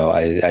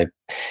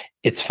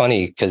 It's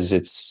funny because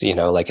it's,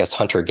 like as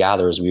hunter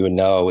gatherers, we would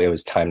know it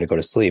was time to go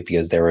to sleep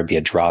because there would be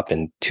a drop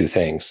in 2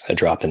 things, a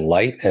drop in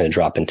light and a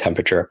drop in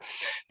temperature.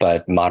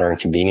 But modern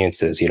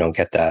conveniences, you don't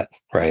get that,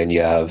 right?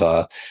 You have,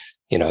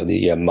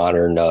 the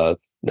modern,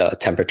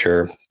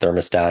 temperature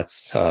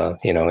thermostats,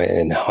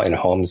 in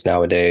homes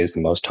nowadays,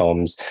 in most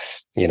homes,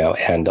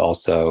 and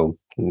also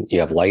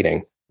you have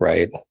lighting,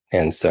 right?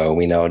 And so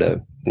we know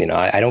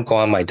I don't go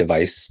on my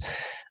device,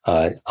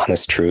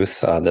 honest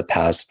truth, the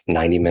past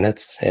 90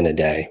 minutes in a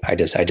day. I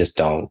just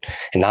don't.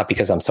 And not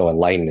because I'm so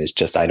enlightened. It's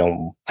just, I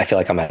feel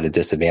like I'm at a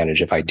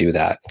disadvantage if I do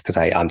that because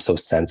I'm so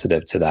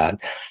sensitive to that.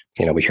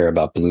 We hear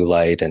about blue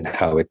light and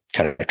how it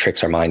kind of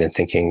tricks our mind into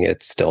thinking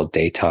it's still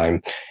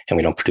daytime and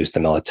we don't produce the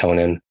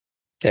melatonin.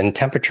 And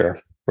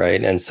temperature,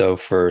 right? And so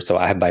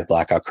I have my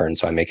blackout curtain,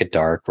 so I make it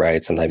dark,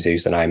 right? Sometimes I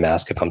use an eye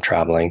mask if I'm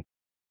traveling.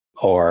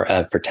 Or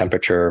for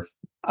temperature,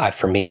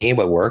 for me,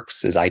 what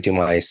works is I do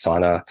my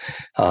sauna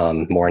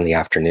more in the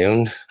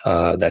afternoon.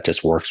 That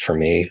just works for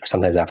me.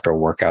 Sometimes after a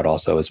workout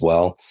also as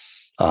well.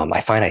 I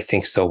find I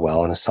think so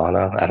well in a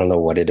sauna. I don't know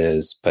what it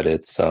is, but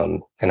it's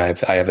and I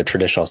have a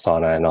traditional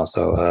sauna and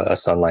also a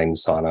sunlight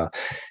sauna,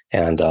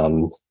 and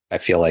I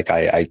feel like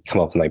I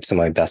come up with some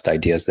of my best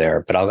ideas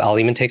there. But I'll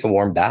even take a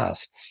warm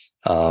bath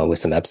with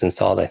some Epsom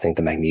salt. I think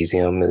the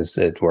magnesium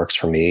it works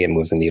for me. It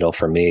moves the needle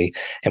for me.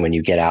 And when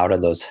you get out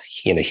of those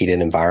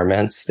heated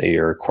environments,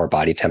 your core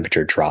body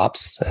temperature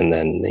drops, and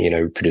then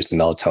you produce the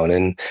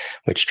melatonin,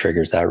 which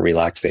triggers that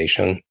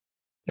relaxation.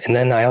 And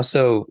then I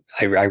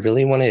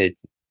really want to,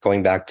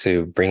 going back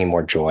to bringing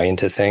more joy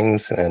into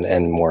things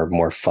and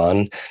more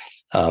fun.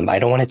 I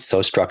don't want it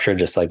so structured,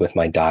 just like with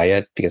my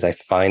diet, because I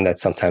find that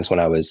sometimes when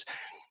I was,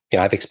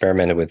 I've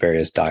experimented with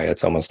various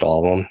diets, almost all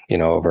of them,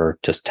 over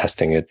just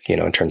testing it,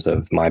 in terms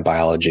of my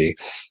biology.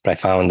 But I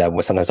found that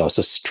sometimes I was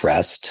so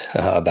stressed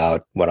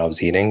about what I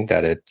was eating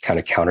that it kind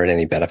of countered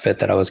any benefit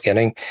that I was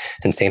getting.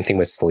 And same thing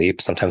with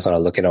sleep. Sometimes when I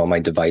look at all my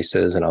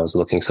devices and I was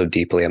looking so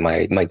deeply at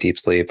my deep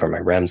sleep or my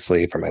REM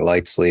sleep or my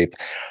light sleep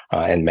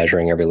and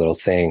measuring every little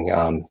thing,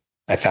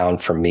 I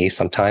found for me,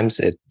 sometimes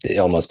it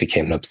almost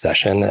became an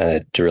obsession and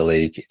it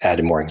really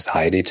added more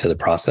anxiety to the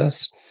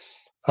process.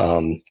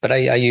 But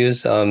I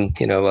use, a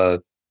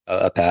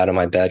pad on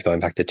my bed, going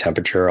back to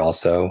temperature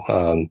also.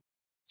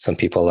 Some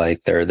people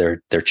like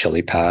their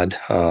chili pad,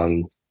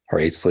 or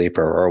 8 sleep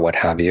or what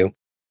have you.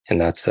 And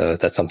that's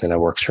something that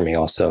works for me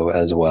also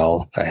as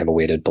well. I have a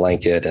weighted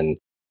blanket and,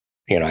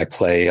 I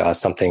play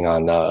something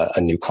on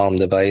a new calm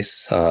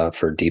device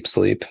for deep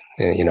sleep,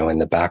 in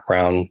the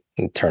background,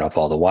 and turn off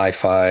all the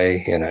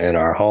Wi-Fi in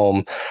our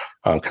home,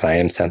 because I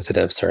am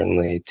sensitive,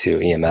 certainly, to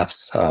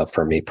EMFs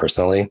for me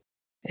personally.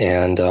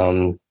 And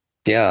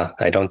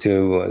I don't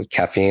do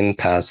caffeine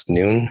past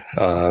noon.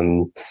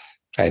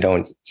 I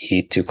don't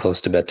eat too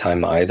close to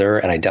bedtime either.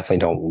 And I definitely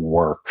don't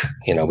work,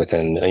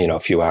 within, a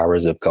few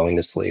hours of going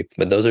to sleep.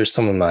 But those are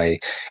some of my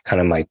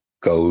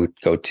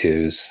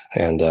go-tos.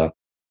 And,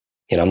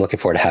 I'm looking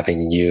forward to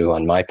having you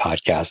on my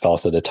podcast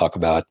also to talk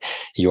about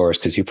yours,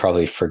 because you've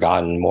probably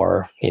forgotten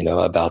more,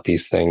 about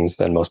these things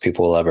than most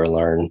people will ever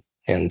learn.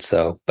 And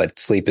so, but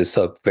sleep is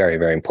so very,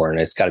 very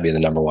important. It's got to be the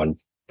number one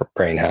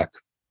brain hack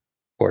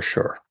for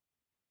sure.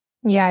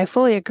 Yeah, I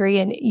fully agree.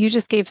 And you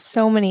just gave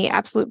so many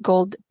absolute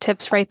gold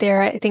tips right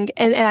there. I think,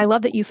 and I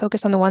love that you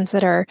focus on the ones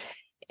that are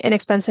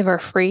inexpensive or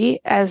free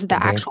as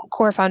the actual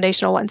core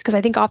foundational ones. Because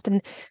I think often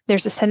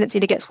there's a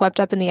tendency to get swept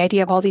up in the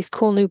idea of all these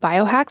cool new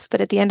biohacks.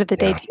 But at the end of the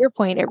day, to your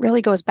point, it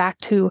really goes back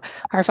to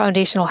our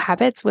foundational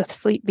habits, with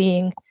sleep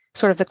being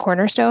sort of the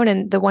cornerstone.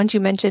 And the ones you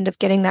mentioned of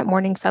getting that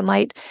morning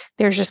sunlight,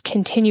 there's just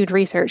continued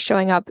research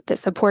showing up that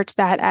supports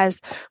that as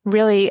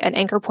really an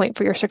anchor point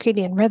for your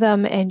circadian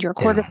rhythm and your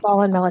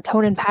cortisol and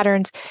melatonin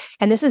patterns.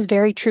 And this is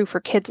very true for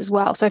kids as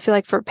well. So I feel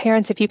like for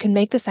parents, if you can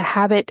make this a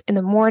habit in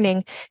the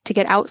morning to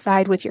get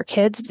outside with your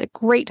kids, it's a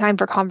great time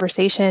for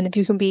conversation. If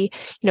you can be,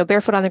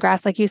 barefoot on the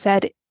grass, like you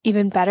said,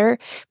 even better.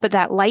 But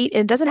that light,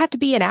 it doesn't have to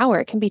be an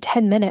hour. It can be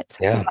 10 minutes.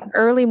 Yeah.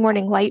 Early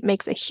morning light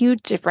makes a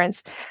huge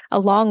difference.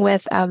 Along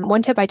with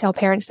one tip I tell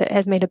parents that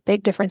has made a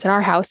big difference in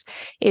our house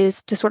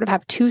is to sort of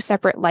have two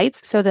separate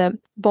lights. So the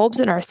bulbs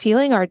in our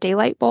ceiling are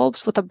daylight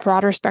bulbs with a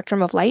broader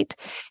spectrum of light.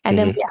 And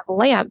then we have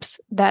lamps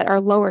that are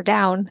lower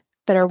down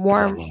that are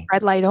warm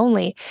red light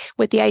only,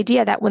 with the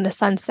idea that when the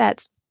sun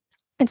sets,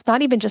 it's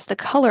not even just the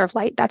color of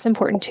light. That's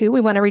important too.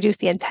 We want to reduce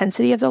the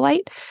intensity of the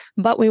light,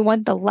 but we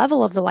want the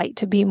level of the light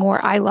to be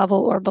more eye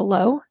level or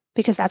below,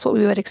 because that's what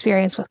we would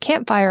experience with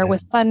campfire,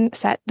 with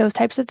sunset, those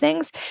types of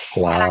things.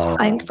 Wow.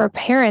 And for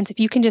parents, if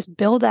you can just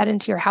build that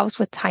into your house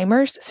with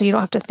timers so you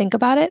don't have to think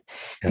about it,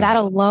 that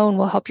alone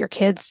will help your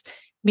kids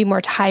be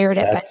more tired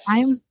at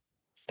bedtime.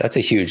 That's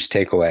a huge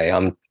takeaway.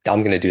 I'm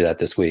going to do that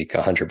this week,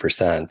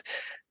 100%,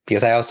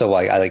 because I also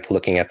I like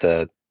looking at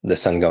the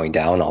sun going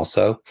down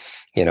also.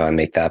 I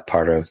make that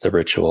part of the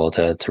ritual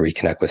to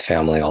reconnect with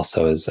family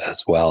also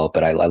as well.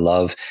 But I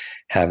love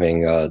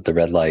having the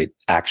red light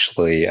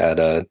actually at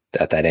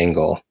that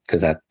angle,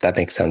 because that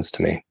makes sense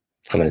to me.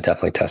 I'm going to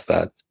definitely test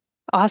that.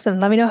 Awesome.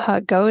 Let me know how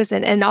it goes.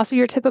 And also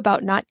your tip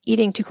about not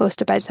eating too close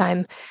to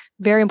bedtime,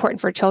 very important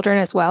for children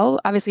as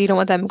well. Obviously, you don't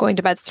want them going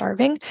to bed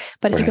starving,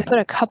 but if you can put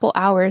a couple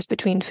hours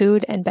between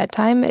food and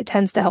bedtime, it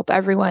tends to help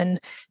everyone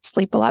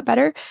sleep a lot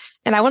better.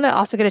 And I want to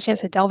also get a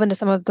chance to delve into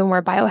some of the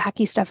more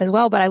biohacky stuff as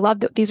well. But I love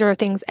that these are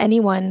things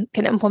anyone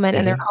can implement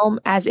in their home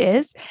as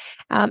is.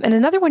 And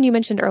another one you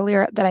mentioned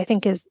earlier that I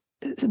think is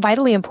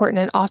vitally important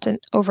and often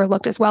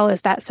overlooked as well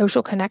is that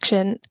social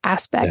connection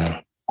aspect.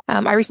 Yeah.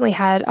 I recently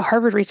had a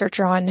Harvard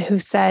researcher on who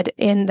said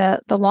in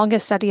the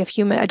longest study of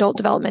human adult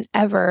development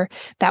ever,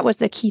 that was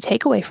the key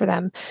takeaway for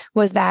them,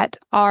 was that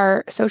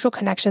our social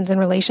connections and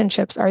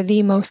relationships are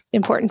the most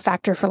important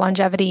factor for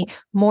longevity,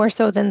 more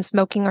so than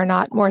smoking or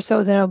not, more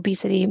so than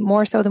obesity,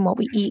 more so than what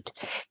we eat.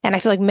 And I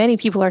feel like many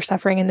people are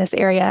suffering in this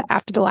area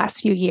after the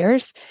last few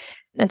years.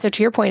 And so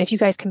to your point, if you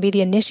guys can be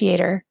the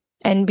initiator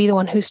and be the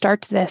one who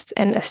starts this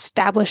and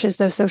establishes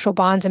those social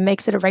bonds and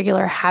makes it a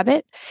regular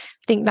habit,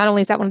 I think not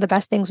only is that one of the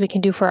best things we can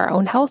do for our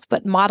own health,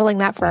 but modeling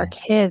that for our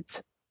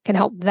kids can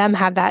help them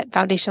have that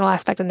foundational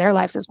aspect in their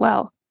lives as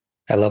well.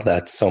 I love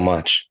that so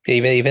much.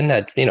 Even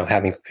that,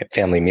 having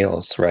family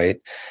meals, right?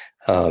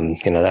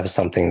 That was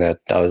something that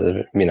I was,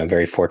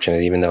 very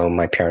fortunate, even though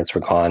my parents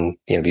were gone,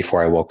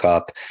 before I woke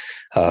up,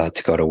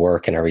 to go to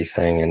work and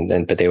everything.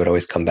 But they would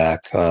always come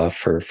back,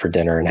 for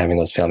dinner, and having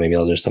those family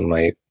meals are some of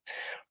my,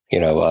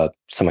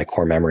 some of my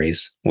core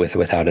memories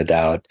without a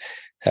doubt.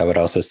 I would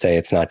also say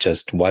it's not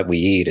just what we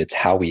eat, it's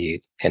how we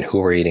eat and who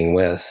we're eating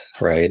with,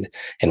 right?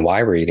 And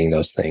why we're eating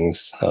those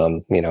things.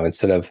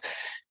 Instead of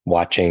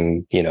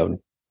watching,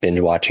 binge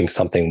watching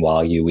something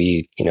while you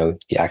eat, you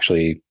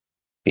actually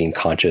being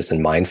conscious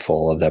and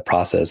mindful of that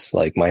process.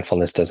 Like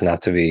mindfulness doesn't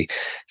have to be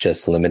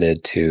just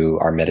limited to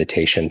our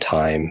meditation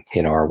time,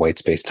 our white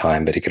space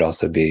time, but it could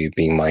also be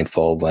being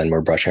mindful when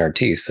we're brushing our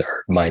teeth,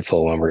 or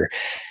mindful when we're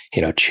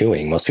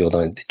chewing. Most people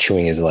don't,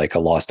 chewing is like a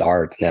lost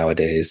art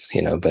nowadays,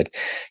 but,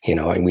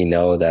 and we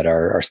know that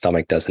our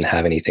stomach doesn't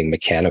have anything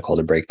mechanical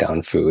to break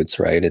down foods,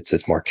 right?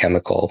 It's more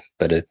chemical,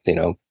 but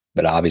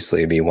but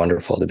obviously it'd be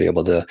wonderful to be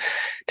able to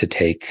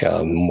take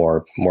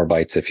more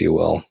bites, if you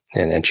will,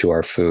 and chew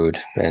our food.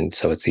 And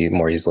so it's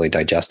more easily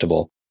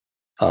digestible.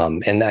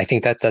 And I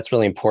think that's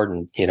really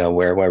important,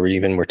 where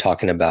we're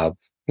talking about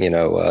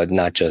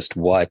not just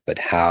what, but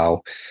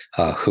how,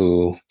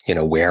 who,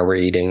 where we're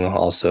eating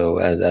also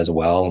as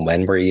well, and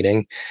when we're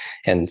eating.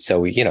 And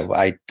so,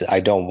 I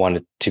don't want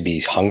it to be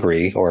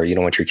hungry, or you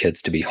don't want your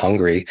kids to be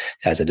hungry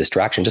as a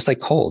distraction, just like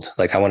cold.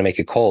 Like I want to make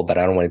it cold, but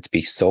I don't want it to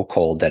be so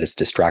cold that it's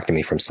distracting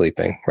me from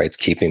sleeping, right? It's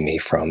keeping me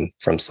from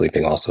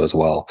sleeping also as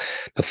well.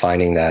 But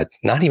finding that,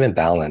 not even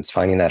balance,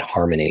 finding that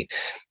harmony,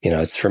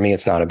 for me,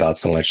 it's not about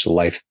so much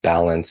life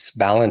balance.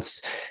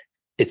 Balance,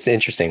 it's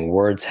interesting.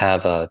 Words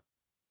have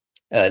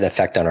an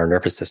effect on our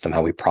nervous system,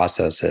 how we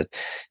process it.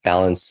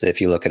 Balance, if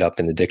you look it up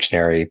in the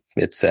dictionary,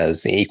 it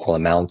says equal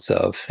amounts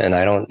of, and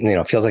I don't,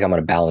 it feels like I'm on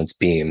a balance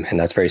beam, and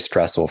that's very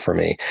stressful for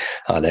me,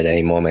 that at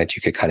any moment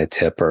you could kind of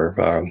tip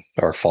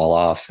or fall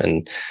off.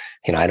 And,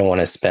 I don't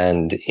want to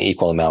spend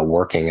equal amount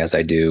working as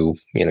I do,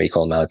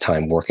 equal amount of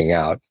time working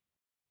out.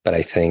 But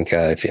I think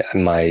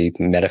my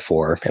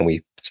metaphor, and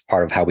it's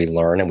part of how we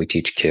learn and we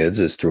teach kids,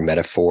 is through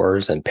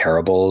metaphors and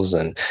parables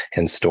and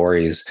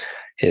stories,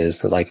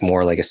 is like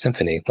more like a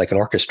symphony, like an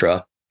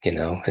orchestra,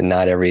 and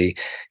not every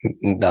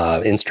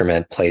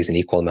instrument plays an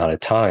equal amount of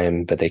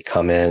time, but they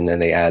come in and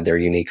they add their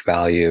unique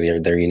value,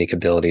 their unique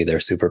ability, their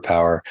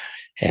superpower,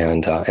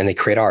 and they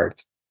create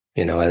art,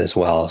 as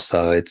well.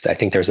 So I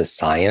think there's a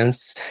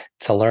science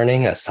to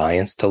learning, a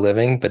science to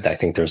living, but I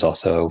think there's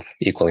also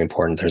equally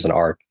important, there's an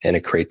art and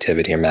a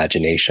creativity,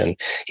 imagination.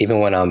 Even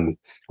when I'm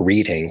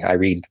reading, I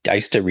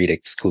used to read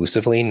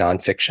exclusively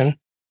nonfiction.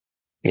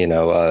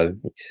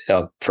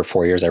 For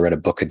 4 years, I read a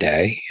book a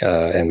day,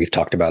 and we've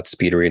talked about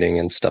speed reading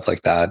and stuff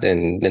like that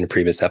in a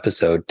previous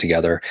episode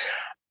together.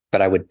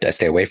 But I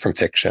stay away from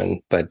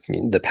fiction. But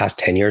the past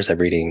 10 years, I'm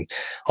reading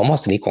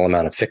almost an equal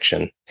amount of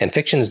fiction. And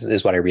fiction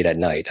is what I read at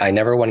night. I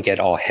never want to get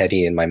all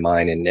heady in my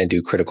mind and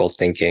do critical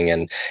thinking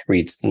and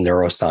read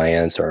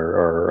neuroscience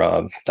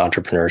or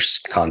entrepreneur's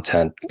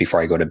content before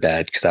I go to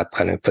bed, because that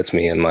kind of puts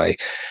me in my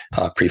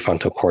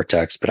prefrontal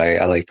cortex. But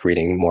I like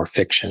reading more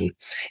fiction.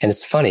 And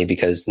it's funny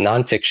because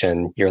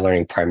nonfiction, you're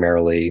learning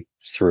primarily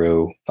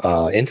through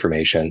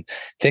information.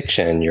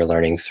 Fiction, you're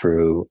learning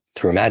through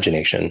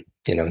imagination,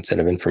 instead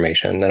of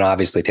information. And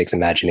obviously it takes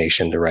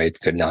imagination to write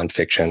good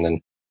nonfiction.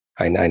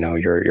 And I know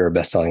you're a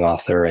best-selling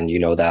author, and you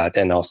know that.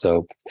 And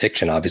also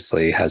fiction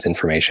obviously has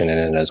information in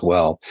it as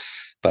well.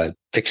 But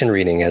fiction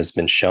reading has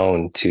been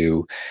shown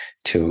to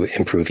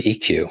improve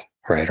EQ,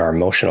 right? Our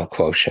emotional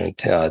quotient,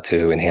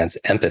 to enhance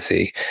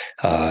empathy,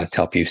 to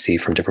help you see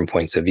from different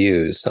points of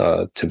views,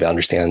 to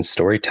understand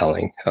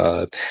storytelling,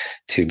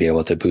 to be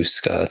able to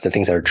boost the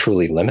things that are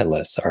truly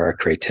limitless, our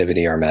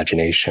creativity, our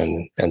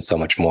imagination, and so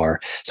much more.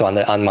 So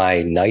on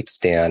my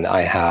nightstand,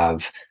 I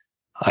have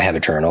a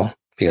journal,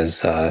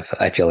 because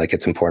I feel like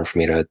it's important for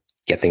me to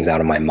get things out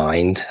of my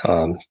mind.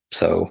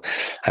 So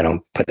I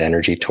don't put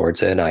energy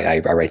towards it. I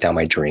write down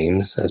my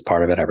dreams as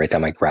part of it. I write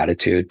down my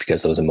gratitude,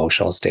 because those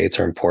emotional states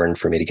are important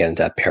for me to get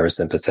into that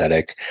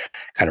parasympathetic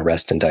kind of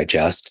rest and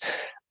digest.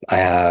 I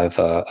have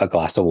a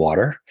glass of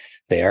water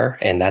there,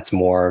 and that's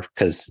more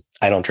because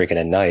I don't drink it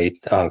at night,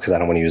 because I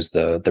don't want to use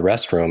the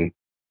restroom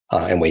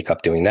and wake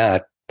up doing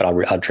that. But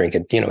I'll drink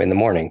it, in the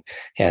morning.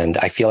 And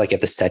I feel like you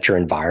have to set your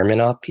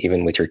environment up,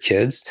 even with your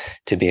kids,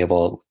 to be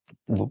able,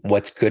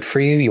 what's good for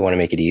you, you want to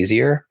make it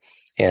easier.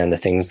 And the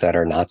things that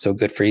are not so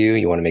good for you,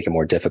 you want to make it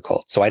more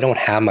difficult. So I don't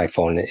have my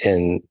phone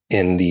in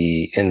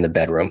the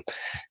bedroom,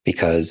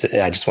 because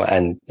I just want,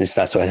 and it's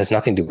not, so it has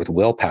nothing to do with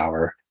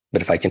willpower.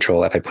 But if I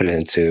put it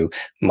into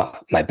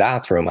my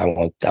bathroom, I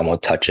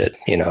won't touch it,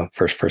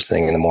 first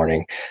thing in the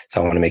morning. So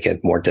I want to make it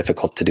more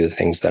difficult to do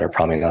things that are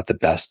probably not the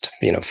best,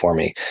 for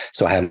me.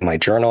 So I have my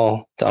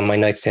journal on my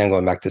nightstand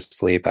going back to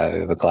sleep. I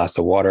have a glass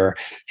of water,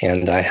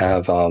 and I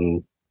have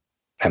my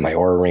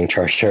Oura Ring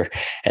charger,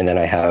 and then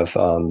I have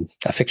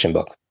a fiction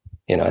book,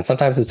 and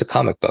sometimes it's a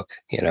comic book.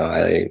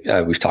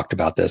 We've talked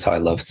about this, how I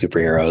love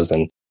superheroes,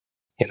 and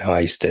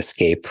I used to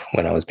escape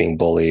when I was being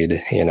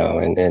bullied,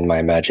 in my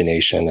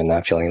imagination, and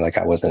not feeling like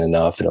I wasn't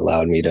enough. It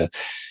allowed me to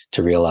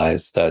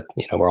realize that,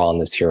 we're all on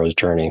this hero's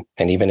journey.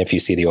 And even if you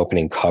see the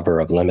opening cover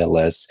of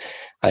Limitless,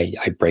 I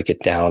break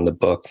it down, the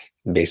book,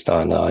 based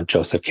on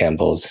Joseph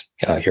Campbell's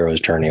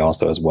hero's journey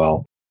also as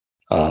well.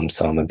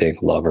 So I'm a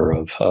big lover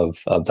of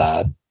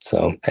that.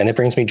 So, and it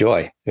brings me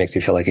joy. It makes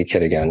me feel like a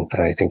kid again.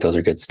 And I think those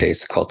are good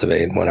states to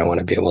cultivate when I want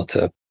to be able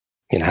to,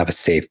 have a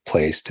safe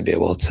place to be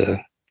able to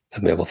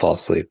fall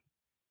asleep.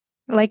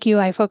 Like you,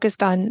 I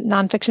focused on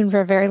nonfiction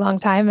for a very long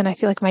time, and I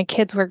feel like my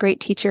kids were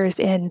great teachers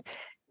in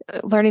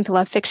learning to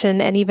love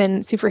fiction and even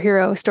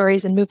superhero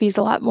stories and movies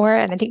a lot more.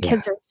 And I think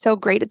kids are so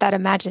great at that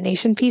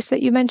imagination piece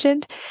that you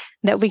mentioned,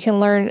 that we can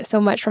learn so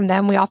much from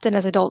them. We often,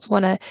 as adults,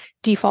 want to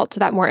default to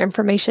that more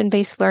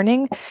information-based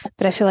learning.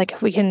 But I feel like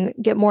if we can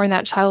get more in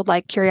that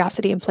childlike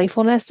curiosity and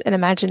playfulness and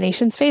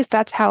imagination space,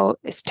 that's how,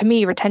 to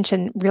me,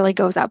 retention really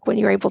goes up, when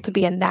you're able to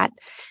be in that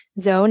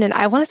zone. And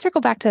I want to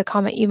circle back to a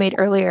comment you made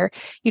earlier.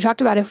 You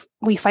talked about if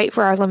we fight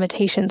for our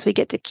limitations, we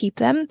get to keep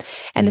them.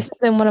 And this has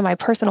been one of my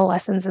personal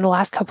lessons in the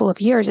last couple of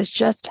years, is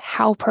just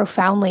how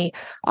profoundly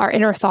our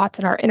inner thoughts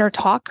and our inner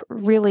talk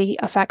really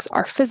affects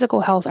our physical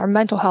health, our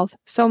mental health,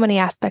 so many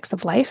aspects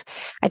of life.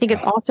 I think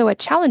it's also a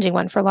challenging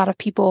one for a lot of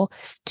people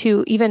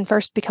to even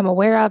first become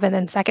aware of, and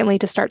then secondly,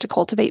 to start to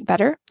cultivate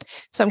better.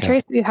 So I'm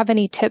curious if you have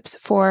any tips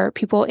for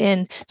people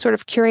in sort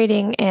of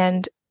curating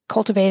and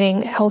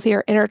cultivating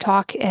healthier inner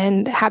talk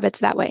and habits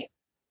that way.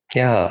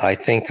 Yeah, I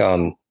think,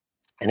 and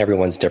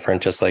everyone's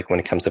different, just like when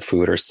it comes to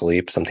food or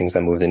sleep, some things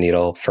that move the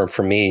needle.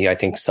 For me, I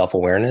think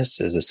self-awareness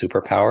is a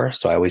superpower.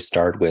 So I always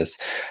start with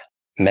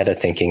meta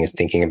thinking is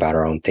thinking about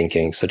our own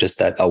thinking. So just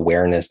that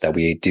awareness that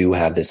we do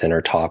have this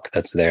inner talk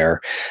that's there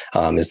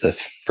is the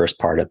first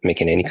part of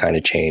making any kind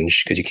of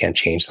change, because you can't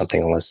change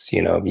something unless,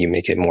 you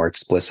make it more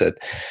explicit.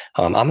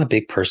 I'm a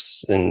big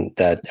person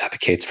that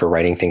advocates for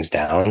writing things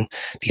down,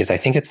 because I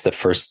think it's the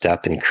first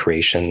step in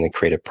creation, the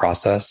creative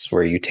process,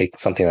 where you take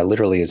something that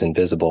literally is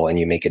invisible and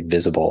you make it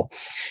visible,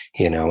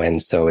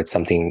 and so it's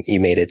something, you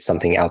made it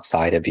something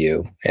outside of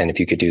you. And if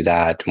you could do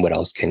that, what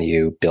else can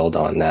you build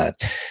on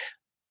that?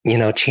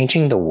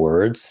 Changing the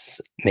words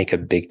make a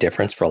big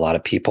difference for a lot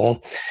of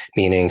people,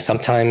 meaning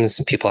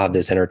sometimes people have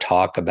this inner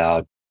talk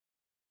about,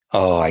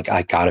 oh, I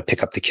got to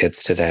pick up the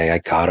kids today. I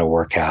got to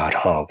work out.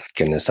 Oh,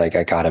 goodness, I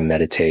got to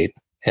meditate.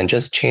 And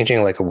just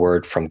changing like a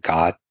word from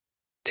got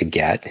to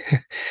get,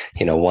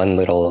 one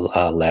little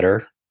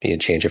letter, you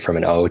change it from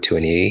an O to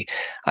an E.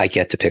 I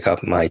get to pick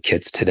up my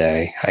kids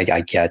today.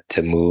 I get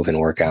to move and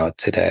work out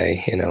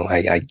today.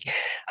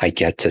 I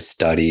get to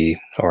study,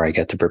 or I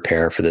get to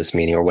prepare for this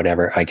meeting, or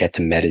whatever. I get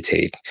to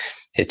meditate.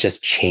 It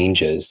just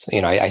changes.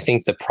 I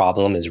think the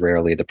problem is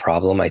rarely the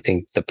problem. I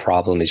think the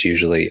problem is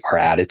usually our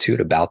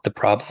attitude about the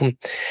problem.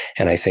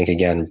 And I think,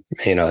 again,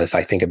 if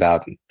I think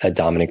about a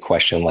dominant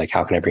question, like,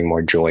 how can I bring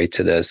more joy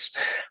to this?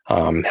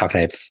 How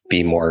can I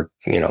be more,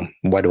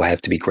 what do I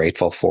have to be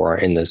grateful for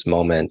in this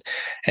moment?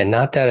 And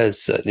not that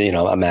it's,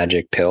 a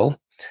magic pill,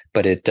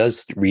 but it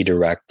does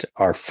redirect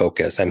our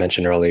focus. I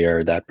mentioned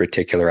earlier that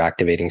reticular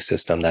activating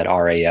system, that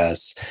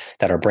RAS,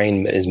 that our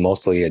brain is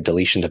mostly a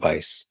deletion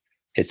device.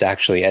 It's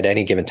actually, at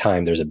any given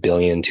time, there's 1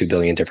 billion, 2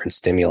 billion different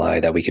stimuli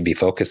that we could be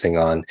focusing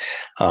on.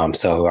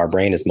 So our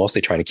brain is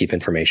mostly trying to keep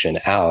information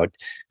out,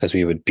 because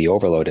we would be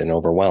overloaded and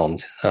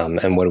overwhelmed.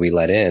 And what do we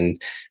let in?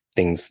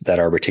 Things that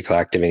our reticular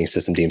activating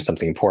system deems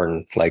something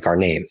important, like our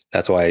name.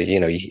 That's why,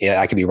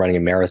 I could be running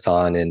a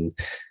marathon in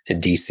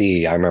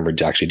DC. I remember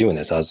actually doing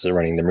this. I was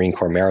running the Marine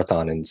Corps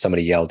marathon, and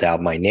somebody yelled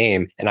out my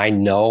name, and I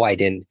know I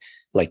didn't,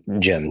 like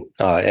Jim,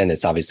 and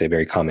it's obviously a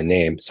very common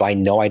name. So I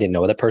know I didn't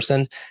know the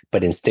person,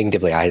 but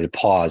instinctively I had to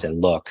pause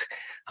and look,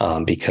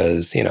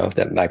 because,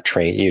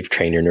 that you've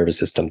trained your nervous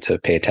system to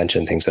pay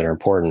attention to things that are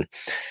important.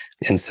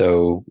 And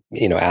so,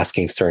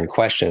 asking certain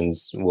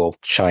questions will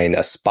shine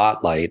a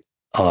spotlight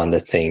on the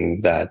thing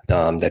that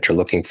you're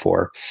looking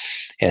for.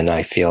 And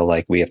I feel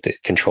like we have to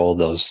control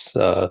those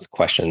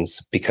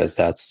questions, because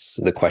that's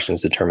the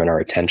questions determine our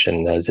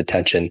attention. That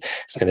attention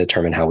is going to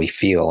determine how we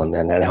feel, and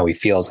then how we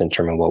feel is going to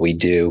determine what we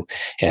do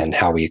and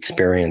how we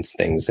experience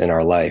things in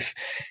our life.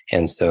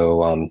 And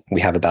so we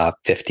have about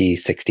 50,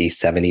 60,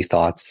 70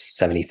 thoughts,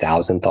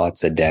 70,000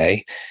 thoughts a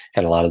day.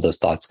 And a lot of those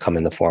thoughts come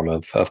in the form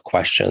of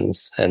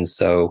questions. And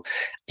so,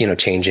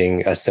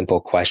 changing a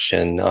simple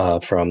question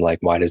from like,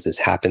 why does this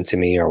happen to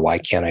me? Or why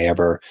can't I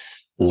ever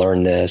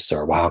learn this?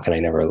 Or how can I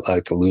never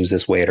lose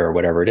this weight, or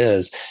whatever it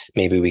is?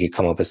 Maybe we could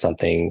come up with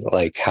something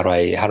like, how do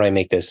I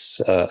make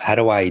this? How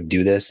do I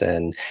do this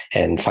and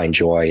find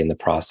joy in the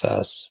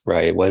process?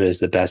 Right? What is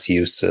the best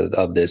use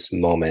of this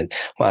moment?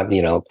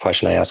 Well,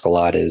 question I ask a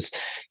lot is,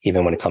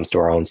 even when it comes to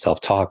our own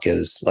self-talk,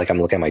 is like, I'm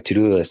looking at my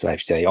to-do list and I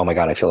say, oh my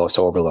God, I feel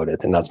so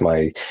overloaded. And that's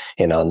my,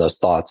 and those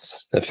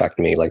thoughts affect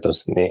me, like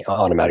those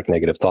automatic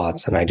negative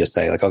thoughts. And I just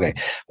say like, okay,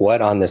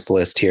 what on this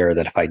list here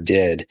that if I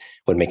did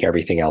would make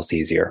everything else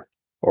easier?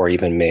 Or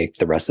even make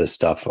the rest of the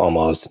stuff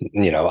almost,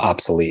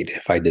 obsolete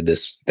if I did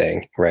this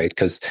thing, right?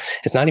 Because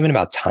it's not even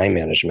about time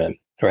management,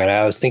 right?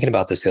 I was thinking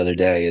about this the other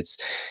day. It's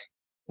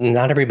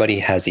not everybody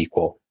has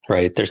equal,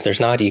 right? There's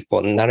not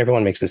equal. Not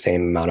everyone makes the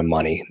same amount of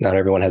money. Not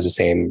everyone has the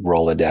same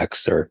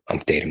Rolodex, or I'm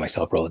dating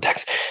myself,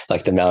 Rolodex,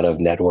 like the amount of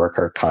network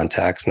or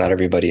contacts. Not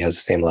everybody has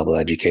the same level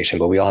of education,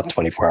 but we all have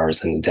 24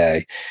 hours in a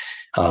day.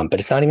 But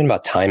it's not even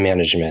about time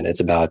management. It's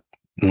about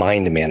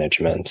mind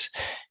management.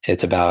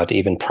 It's about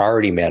even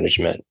priority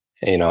management.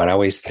 And I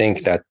always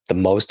think that the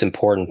most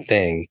important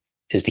thing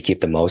is to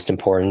keep the most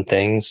important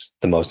things,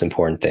 the most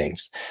important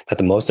things. That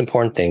the most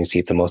important things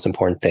keep the most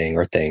important thing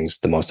or things,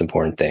 the most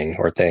important thing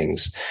or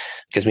things.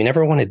 Because we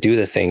never want to do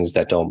the things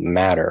that don't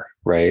matter,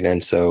 right?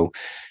 And so,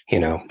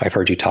 I've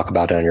heard you talk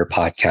about it on your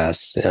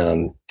podcast,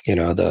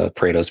 the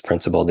Pareto's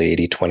principle, the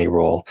 80-20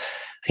 rule.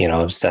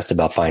 Obsessed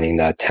about finding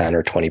that 10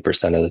 or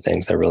 20% of the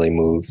things that really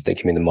move, that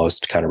give me the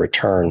most kind of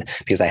return,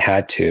 because I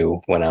had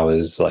to when I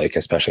was like,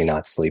 especially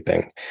not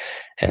sleeping.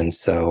 And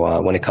so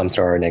when it comes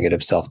to our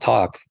negative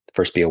self-talk,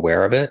 first be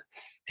aware of it,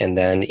 And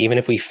then even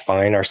if we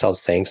find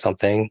ourselves saying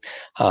something,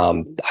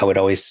 I would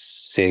always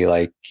say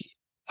like,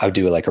 I would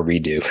do like a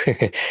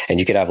redo and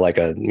you could have like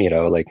a,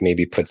 like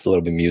maybe put a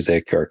little bit of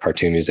music or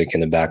cartoon music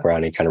in the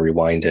background and kind of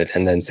rewind it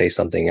and then say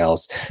something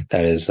else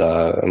that is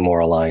more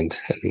aligned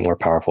and more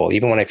powerful.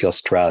 Even when I feel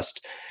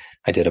stressed,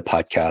 I did a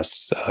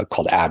podcast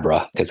called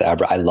Abra because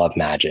I love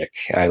magic.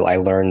 I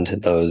learned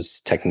those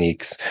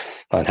techniques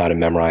on how to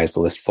memorize a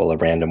list full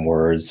of random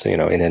words, in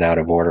and out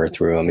of order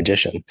through a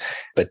magician.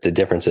 But the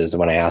difference is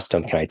when I asked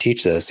him, can I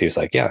teach this? He was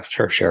like, yeah,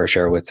 sure,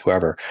 share with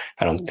whoever.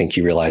 I don't think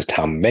he realized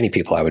how many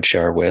people I would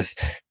share with,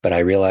 but I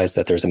realized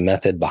that there's a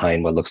method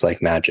behind what looks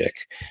like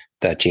magic,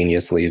 that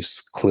genius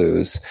leaves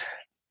clues.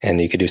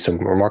 And you could do some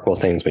remarkable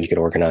things when you could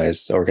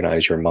organize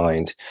your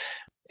mind.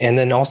 And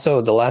then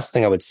also the last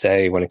thing I would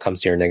say when it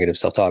comes to your negative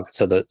self-talk,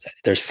 so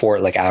there's 4,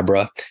 like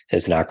ABRA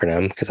is an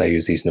acronym because I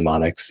use these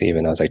mnemonics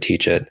even as I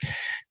teach it.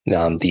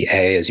 The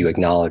A is you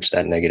acknowledge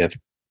that negative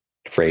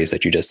phrase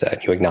that you just said.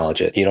 You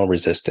acknowledge it. You don't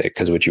resist it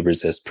because what you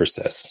resist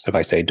persists. If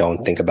I say, don't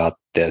think about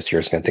this,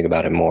 you're just going to think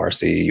about it more.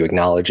 So you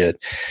acknowledge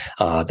it.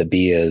 The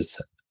B is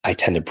I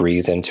tend to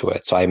breathe into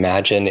it. So I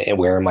imagine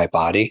where in my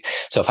body.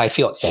 So if I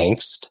feel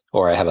angst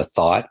or I have a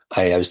thought,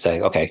 I would say,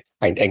 okay,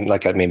 I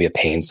like maybe a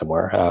pain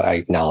somewhere. I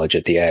acknowledge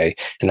it, the A,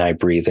 and I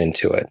breathe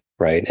into it,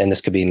 right? And this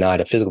could be not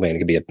a physical pain. It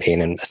could be a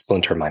pain in a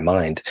splinter in my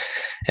mind.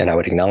 And I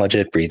would acknowledge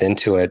it, breathe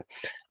into it.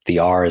 The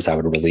R is I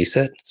would release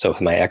it. So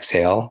with my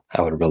exhale,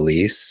 I would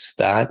release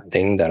that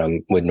thing that I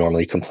would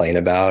normally complain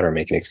about or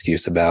make an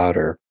excuse about,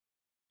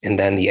 and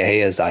then the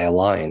A is I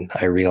align.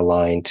 I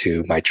realign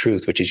to my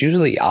truth, which is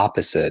usually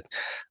opposite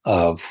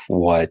of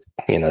what,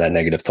 that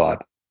negative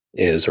thought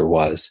is or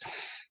was.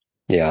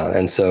 Yeah.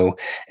 And so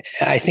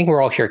I think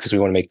we're all here because we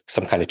want to make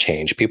some kind of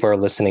change. People are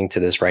listening to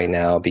this right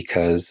now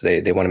because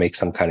they want to make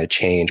some kind of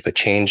change, but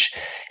change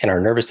in our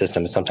nervous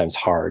system is sometimes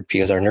hard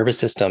because our nervous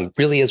system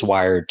really is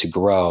wired to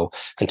grow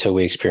until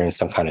we experience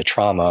some kind of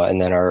trauma.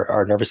 And then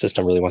our nervous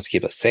system really wants to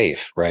keep us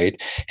safe.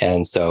 Right.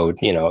 And so,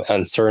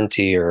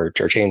 uncertainty or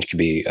change could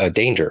be a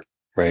danger.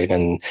 Right.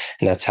 And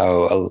that's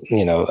how,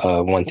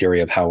 one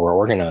theory of how we're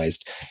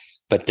organized.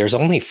 But there's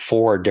only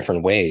 4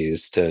 different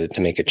ways to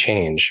make a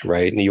change,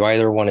 right? You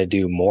either want to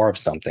do more of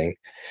something.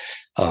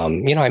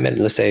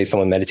 Let's say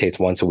someone meditates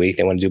once a week,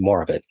 they want to do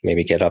more of it,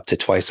 maybe get up to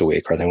twice a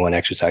week, or they want to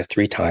exercise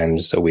 3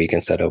 times a week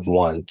instead of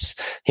once.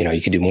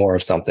 You could do more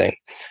of something.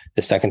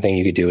 The second thing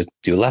you could do is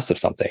do less of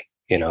something.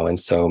 And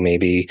so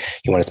maybe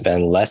you want to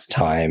spend less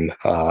time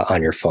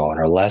on your phone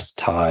or less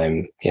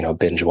time,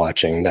 binge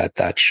watching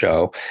that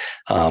show.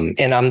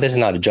 This is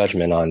not a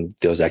judgment on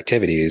those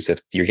activities.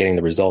 If you're getting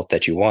the result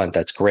that you want,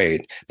 that's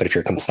great. But if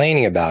you're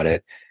complaining about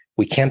it,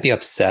 we can't be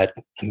upset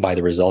by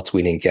the results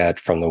we didn't get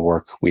from the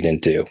work we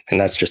didn't do. And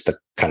that's just the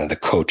kind of the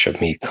coach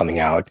of me coming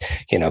out,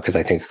 because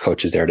I think a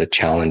coach is there to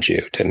challenge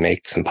you to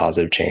make some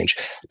positive change.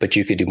 But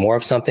you could do more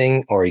of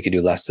something or you could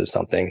do less of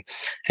something.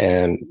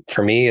 And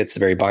for me, it's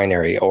very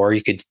binary. Or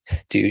you could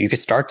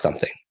start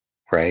something.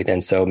 Right.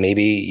 And so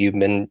maybe you've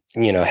been,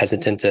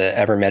 hesitant to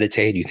ever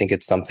meditate. You think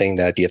it's something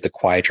that you have to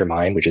quiet your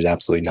mind, which is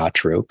absolutely not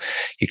true.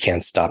 You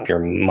can't stop your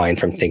mind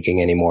from thinking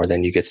any more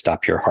than you could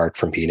stop your heart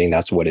from beating.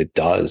 That's what it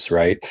does.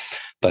 Right.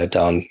 But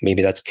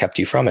maybe that's kept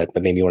you from it.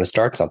 But maybe you want to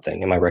start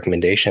something. And my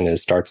recommendation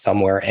is start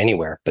somewhere,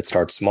 anywhere, but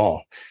start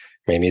small.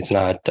 Maybe it's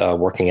not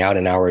working out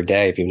an hour a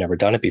day if you've never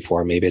done it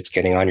before. Maybe it's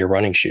getting on your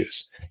running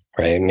shoes.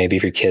 Right. Maybe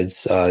if your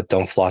kids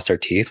don't floss their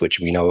teeth, which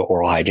we know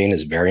oral hygiene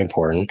is very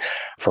important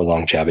for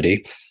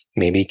longevity.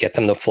 Maybe get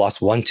them to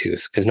floss one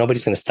tooth because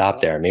nobody's going to stop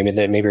there. Maybe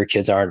your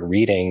kids aren't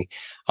reading,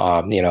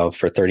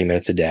 for 30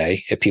 minutes a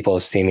day. If people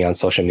have seen me on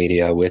social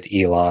media with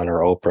Elon or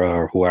Oprah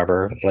or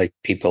whoever, like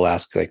people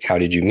ask, like, how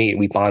did you meet?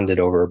 We bonded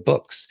over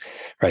books,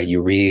 right?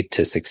 You read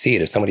to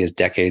succeed. If somebody has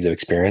decades of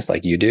experience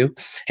like you do,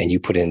 and you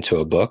put it into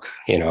a book,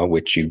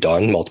 which you've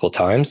done multiple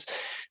times,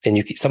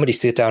 then somebody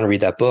sit down and read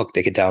that book.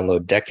 They could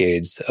download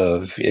decades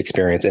of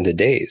experience into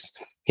days,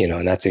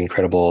 and that's an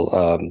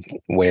incredible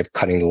way of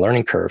cutting the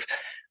learning curve.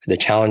 The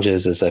challenge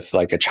is if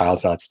like a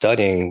child's not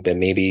studying, but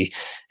maybe,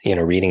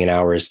 reading an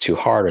hour is too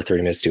hard or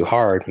 30 minutes too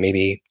hard,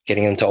 maybe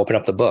getting them to open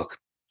up the book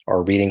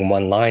or reading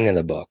one line in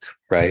the book,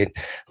 right?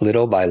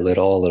 Little by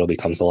little, a little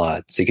becomes a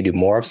lot. So you could do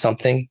more of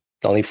something.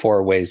 The only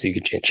 4 ways you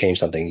could change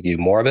something. You could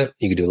do more of it.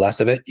 You could do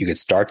less of it. You could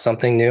start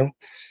something new,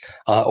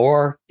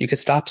 or you could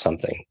stop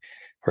something.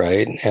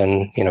 Right.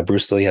 And,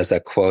 Bruce Lee has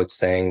that quote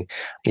saying,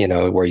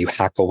 where you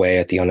hack away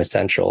at the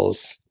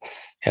unessentials.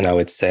 And I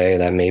would say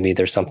that maybe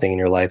there's something in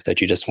your life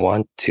that you just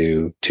want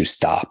to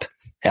stop.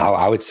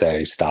 I would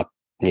say stop,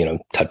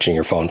 touching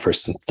your phone for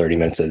 30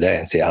 minutes a day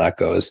and see how that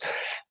goes.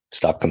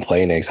 Stop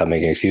complaining, stop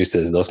making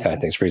excuses. Those kind of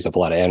things frees up a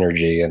lot of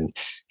energy and,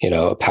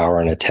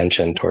 power and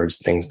attention towards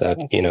things that,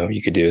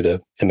 you could do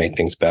to make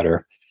things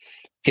better.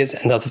 And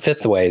the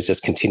 5th way is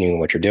just continuing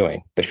what you're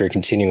doing. But if you're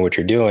continuing what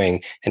you're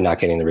doing and not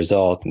getting the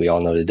result, we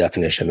all know the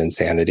definition of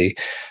insanity.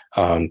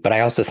 But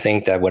I also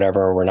think that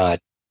whatever we're not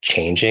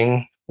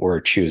changing, we're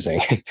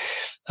choosing.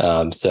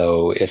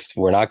 So if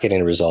we're not getting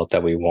the result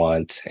that we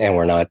want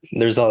and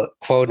there's a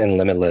quote in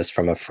Limitless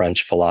from a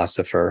French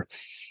philosopher.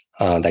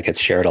 that gets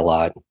shared a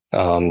lot.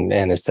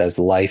 And it says,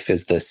 life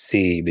is the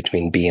C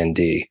between B and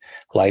D.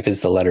 Life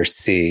is the letter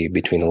C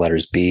between the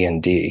letters B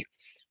and D.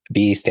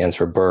 B stands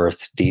for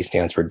birth. D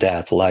stands for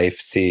death. Life,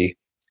 C,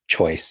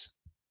 choice.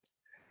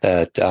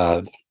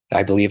 That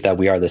I believe that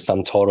we are the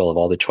sum total of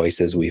all the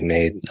choices we've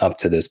made up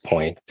to this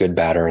point, good,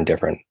 bad, or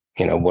indifferent.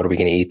 What are we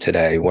going to eat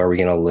today? Where are we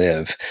going to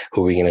live?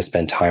 Who are we going to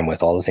spend time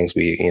with? All the things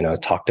we,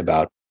 talked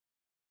about.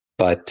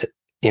 But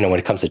when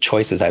it comes to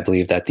choices, I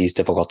believe that these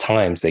difficult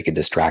times, they could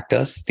distract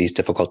us. These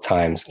difficult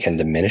times can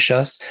diminish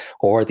us,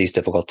 or these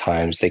difficult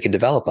times, they could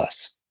develop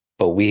us.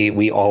 But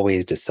we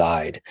always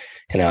decide.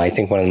 And I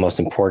think one of the most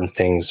important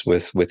things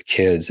with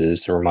kids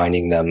is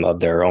reminding them of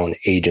their own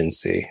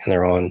agency and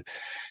their own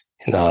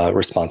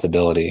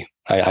responsibility.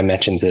 I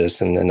mentioned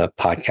this in a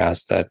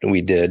podcast that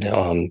we did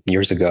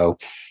years ago,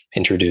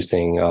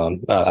 introducing,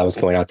 I was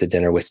going out to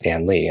dinner with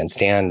Stan Lee, and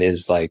Stan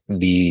is like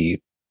the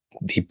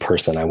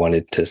person I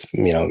wanted to,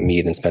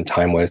 meet and spend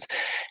time with.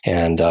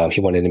 And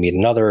he wanted to meet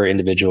another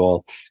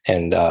individual,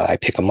 and I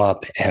pick him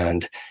up,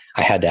 and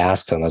I had to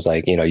ask him, I was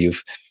like,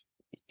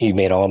 you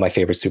made all of my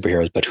favorite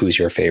superheroes, but who's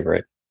your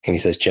favorite? And he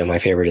says, Jim, my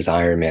favorite is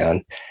Iron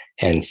Man.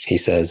 And he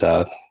says,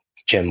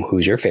 Jim,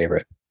 who's your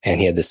favorite? And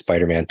he had this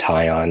Spider-Man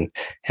tie on.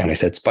 And I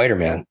said,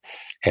 Spider-Man.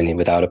 And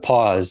without a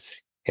pause,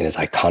 in his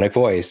iconic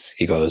voice,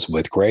 he goes,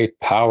 with great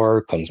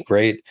power comes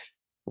great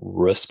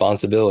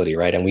responsibility,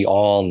 right? And we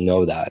all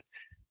know that.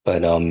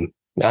 But I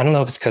don't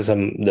know if it's because of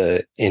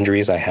the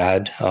injuries I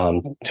had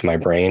to my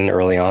brain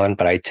early on,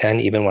 but I tend,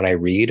 even when I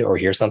read or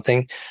hear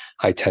something,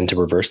 I tend to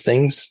reverse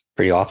things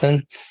pretty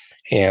often.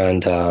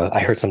 And I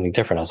heard something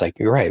different. I was like,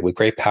 you're right. With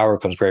great power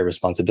comes great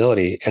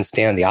responsibility. And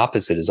Stan, the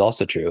opposite is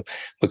also true.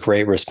 With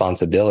great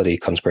responsibility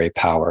comes great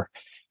power.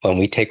 When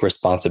we take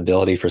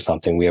responsibility for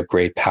something, we have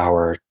great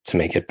power to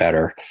make it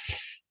better.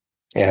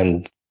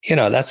 And,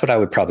 that's what I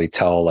would probably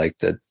tell like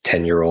the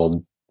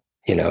 10-year-old,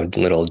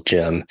 little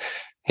Jim,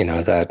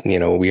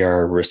 that, we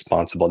are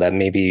responsible, that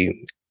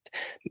maybe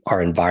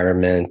our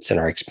environment and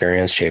our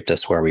experience shaped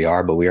us where we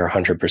are, but we are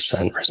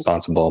 100%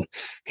 responsible,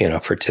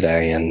 for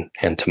today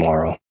and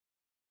tomorrow.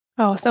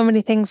 Oh, so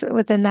many things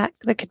within that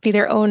could be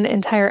their own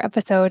entire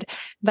episode.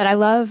 But I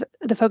love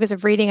the focus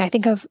of reading. I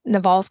think of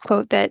Naval's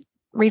quote that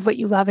read what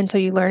you love until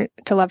you learn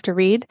to love to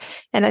read.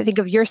 And I think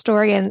of your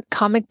story and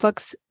comic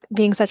books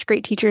being such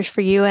great teachers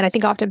for you. And I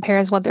think often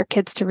parents want their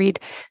kids to read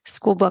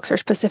school books or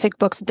specific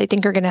books that they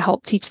think are going to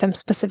help teach them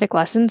specific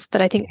lessons.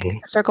 But I think to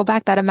circle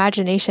back, that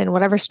imagination,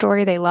 whatever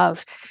story they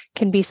love,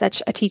 can be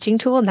such a teaching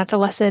tool. And that's a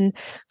lesson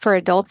for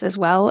adults as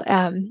well.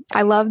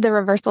 I love the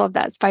reversal of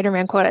that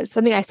Spider-Man quote. It's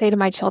something I say to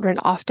my children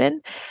often,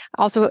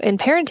 also in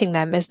parenting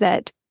them, is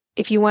that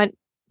if you want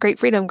great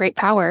freedom, great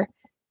power,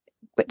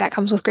 that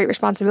comes with great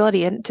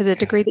responsibility. And to the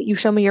degree that you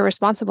show me you're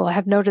responsible, I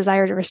have no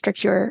desire to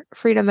restrict your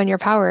freedom and your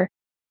power.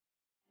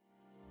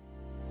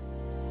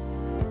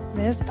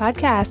 This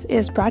podcast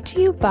is brought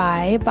to you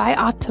by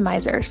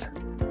Optimizers.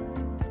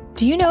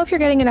 Do you know if you're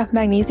getting enough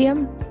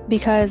magnesium?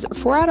 Because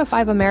 4 out of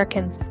 5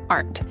 Americans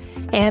aren't.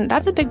 And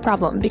that's a big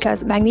problem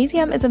because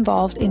magnesium is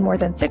involved in more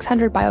than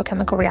 600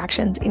 biochemical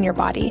reactions in your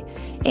body.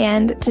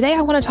 And today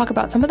I want to talk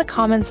about some of the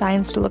common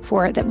signs to look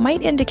for that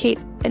might indicate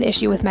an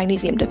issue with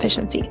magnesium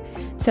deficiency.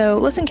 So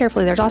listen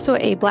carefully. There's also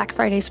a Black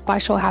Friday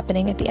special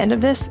happening at the end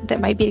of this that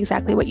might be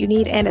exactly what you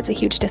need, and it's a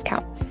huge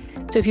discount.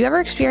 So if you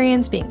ever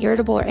experience being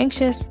irritable or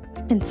anxious,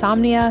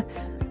 insomnia,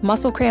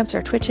 muscle cramps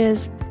or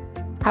twitches,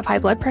 have high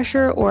blood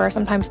pressure, or are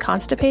sometimes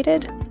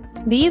constipated,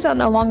 these,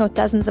 along with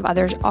dozens of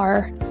others,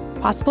 are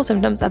possible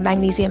symptoms of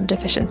magnesium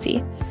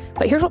deficiency.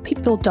 But here's what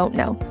people don't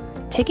know.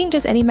 Taking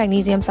just any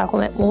magnesium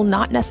supplement will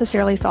not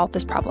necessarily solve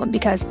this problem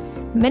because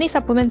many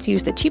supplements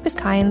use the cheapest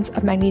kinds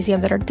of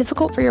magnesium that are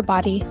difficult for your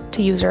body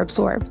to use or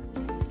absorb.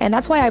 And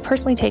that's why I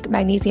personally take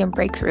Magnesium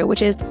Breakthrough,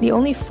 which is the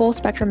only full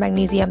spectrum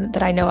magnesium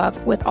that I know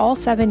of with all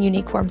 7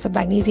 unique forms of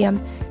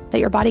magnesium that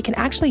your body can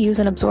actually use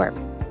and absorb.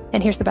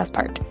 And here's the best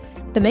part.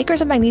 The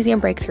makers of Magnesium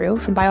Breakthrough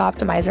from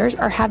Optimizers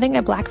are having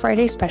a Black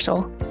Friday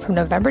special from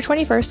November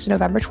 21st to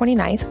November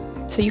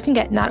 29th. So you can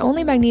get not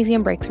only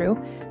Magnesium Breakthrough,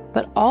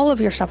 but all of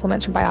your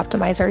supplements from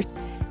Optimizers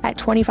at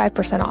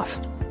 25%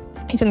 off.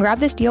 You can grab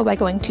this deal by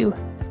going to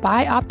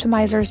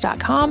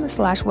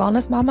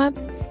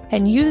buyoptimizers.com/wellnessmama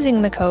and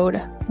using the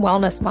code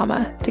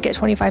wellnessmama to get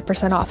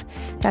 25% off.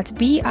 That's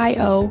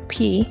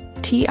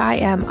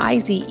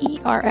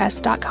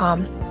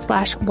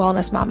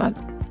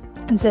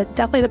BIOPTIMIZERS.com/wellnessmama. It's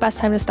definitely the best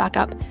time to stock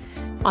up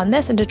on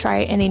this and to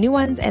try any new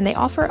ones. And they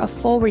offer a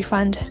full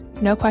refund,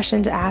 no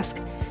questions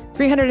asked,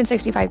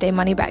 365-day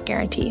money-back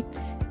guarantee.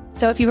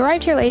 So if you've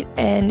arrived here late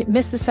and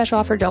missed the special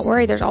offer, don't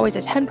worry. There's always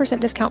a 10%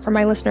 discount for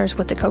my listeners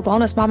with the code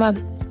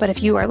WellnessMama. But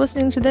if you are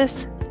listening to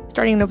this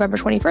starting November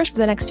 21st for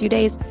the next few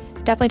days,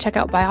 definitely check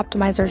out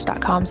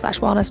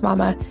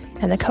buyoptimizers.com/wellnessmama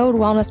and the code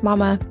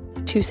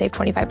WellnessMama to save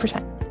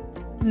 25%.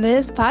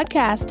 This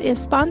podcast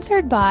is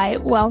sponsored by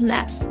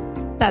Wellness.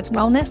 That's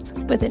wellness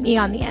with an E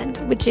on the end,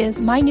 which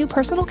is my new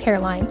personal care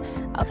line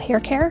of hair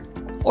care,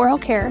 oral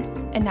care,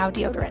 and now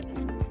deodorant.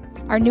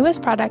 Our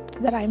newest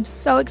product that I'm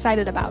so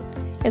excited about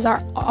is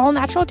our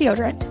all-natural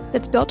deodorant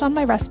that's built on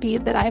my recipe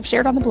that I have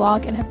shared on the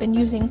blog and have been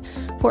using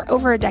for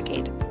over a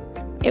decade.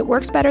 It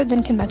works better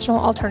than conventional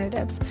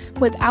alternatives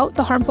without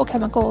the harmful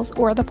chemicals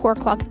or the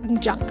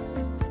pore-clogging junk.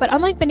 But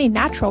unlike many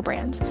natural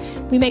brands,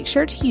 we make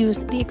sure to use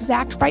the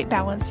exact right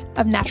balance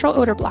of natural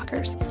odor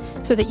blockers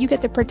so that you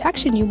get the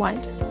protection you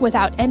want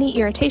without any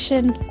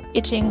irritation,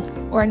 itching,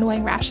 or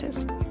annoying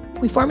rashes.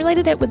 We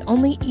formulated it with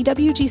only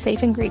EWG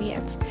safe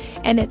ingredients,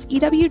 and it's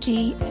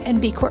EWG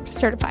and B Corp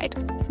certified,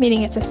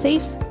 meaning it's a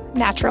safe,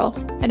 natural,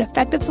 and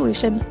effective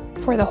solution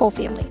for the whole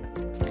family.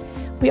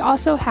 We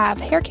also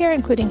have hair care,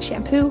 including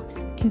shampoo,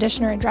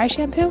 conditioner, and dry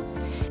shampoo,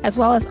 as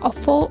well as a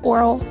full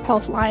oral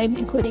health line,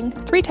 including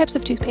 3 types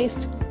of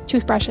toothpaste,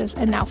 toothbrushes,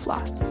 and now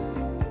floss.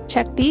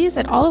 Check these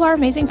and all of our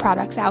amazing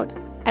products out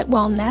at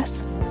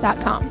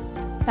wellnesse.com.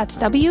 That's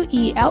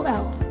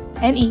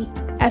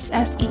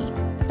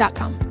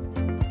WELLNESSE.com.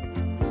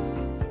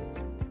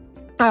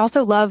 I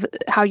also love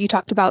how you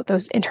talked about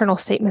those internal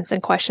statements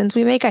and questions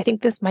we make. I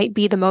think this might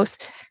be the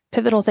most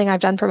pivotal thing I've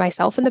done for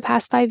myself in the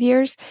past 5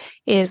 years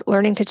is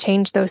learning to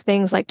change those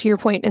things. Like to your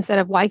point, instead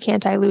of why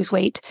can't I lose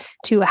weight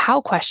to a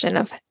how question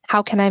of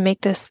how can I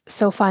make this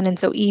so fun and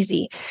so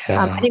easy?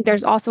 I think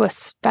there's also a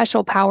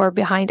special power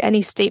behind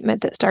any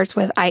statement that starts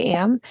with I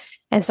am.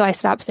 And so I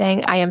stopped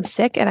saying I am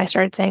sick and I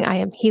started saying I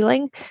am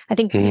healing. I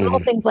think little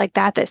things like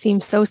that that seem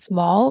so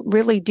small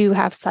really do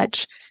have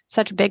such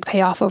big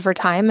payoff over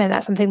time. And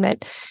that's something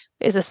that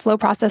is a slow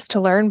process to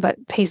learn, but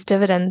pays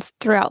dividends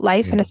throughout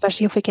life. And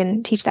especially if we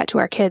can teach that to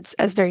our kids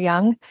as they're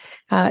young,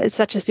 it's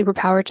such a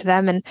superpower to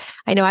them. And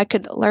I know I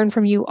could learn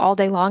from you all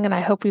day long, and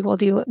I hope we will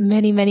do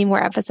many, many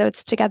more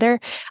episodes together.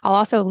 I'll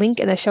also link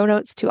in the show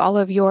notes to all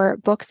of your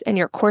books and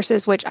your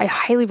courses, which I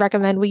highly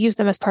recommend. We use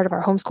them as part of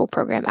our homeschool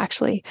program,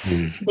 actually,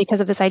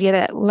 because of this idea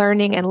that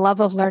learning and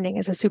love of learning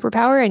is a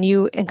superpower, and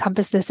you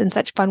encompass this in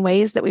such fun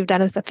ways that we've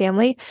done as a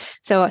family.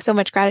 So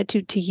much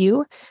gratitude to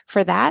you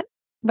for that.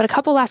 But a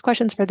couple last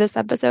questions for this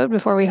episode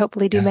before we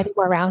hopefully do many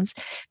more rounds.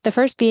 The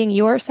first being,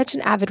 you're such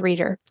an avid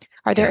reader.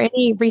 Are there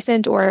any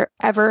recent or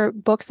ever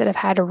books that have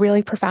had a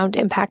really profound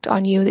impact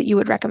on you that you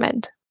would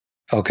recommend?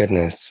 Oh,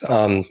 goodness.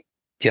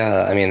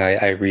 Yeah, I mean,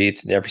 I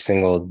read every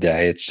single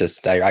day. It's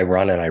just, I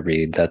run and I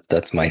read.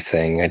 That's my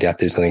thing. I have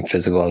to do something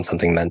physical and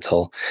something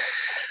mental.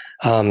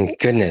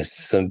 Goodness,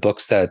 some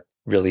books that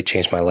really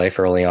changed my life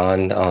early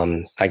on.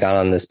 I got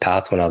on this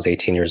path when I was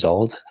 18 years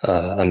old.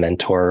 A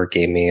mentor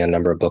gave me a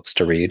number of books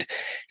to read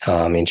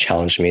and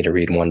challenged me to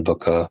read one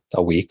book a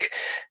week.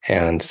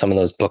 And some of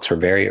those books were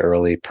very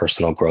early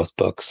personal growth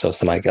books. So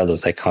some of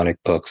those iconic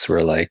books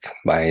were like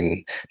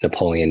by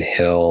Napoleon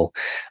Hill,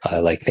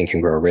 like Think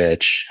and Grow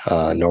Rich,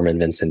 Norman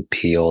Vincent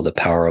Peale, The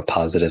Power of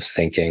Positive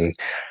Thinking.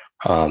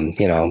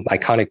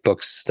 Iconic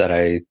books that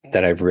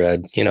I've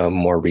read,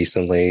 more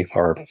recently,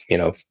 or,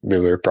 we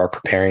are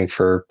preparing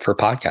for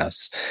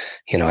podcasts.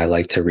 I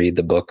like to read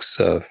the books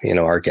of,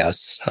 our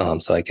guests,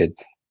 so I could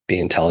be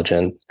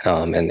intelligent,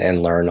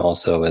 and learn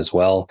also as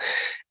well.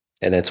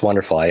 And it's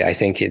wonderful. I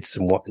think it's,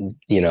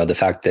 the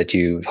fact that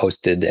you've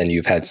hosted and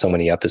you've had so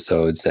many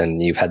episodes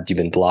and you've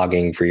been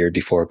blogging for years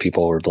before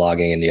people were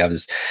blogging, and you have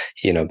this,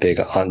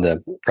 big on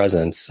the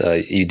presence.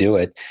 You do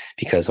it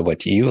because of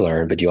what you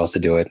learned, but you also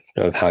do it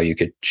of how you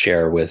could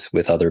share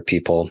with other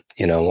people,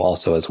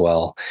 also as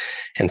well.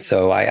 And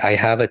so I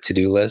have a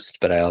to-do list,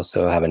 but I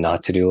also have a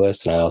not to-do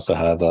list, and I also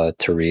have a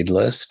to-read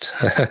list.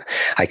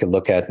 I could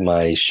look at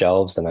my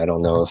shelves, and I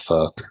don't know if,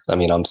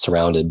 I'm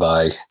surrounded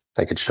by,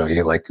 I could show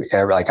you like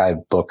I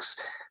have books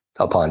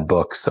upon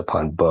books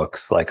upon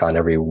books, like on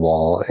every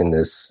wall in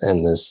this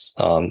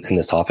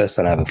office.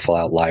 And I have a full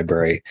out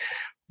library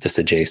just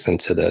adjacent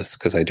to this,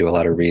 because I do a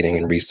lot of reading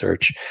and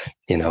research,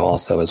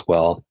 also as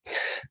well.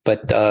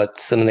 But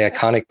some of the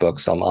iconic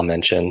books I'll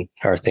mention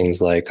are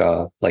things like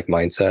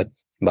Mindset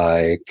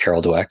by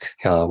Carol Dweck,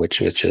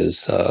 which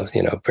is,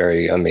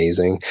 very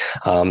amazing.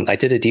 I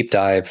did a deep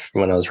dive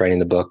when I was writing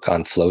the book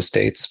on flow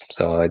states.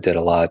 So I did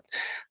a lot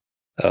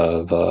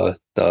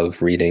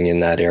of reading in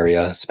that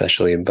area,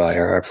 especially by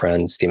our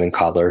friend Stephen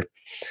Kotler.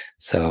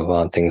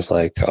 So things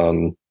like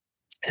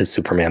his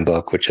Superman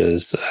book, which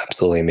is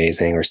absolutely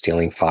amazing, or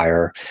Stealing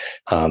Fire.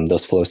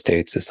 Those flow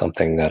states is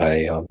something that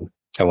I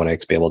want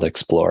to be able to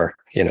explore,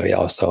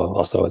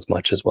 also as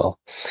much as well.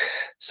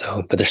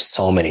 So, but there's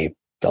so many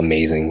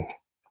amazing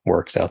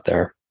works out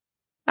there.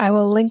 I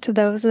will link to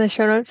those in the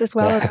show notes as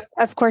well.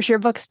 Of course, your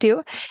books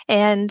too.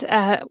 And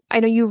I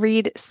know you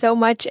read so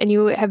much and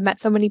you have met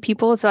so many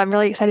people. So I'm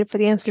really excited for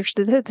the answer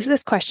to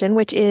this question,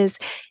 which is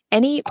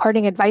any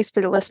parting advice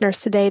for the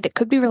listeners today that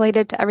could be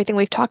related to everything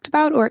we've talked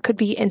about, or it could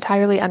be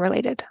entirely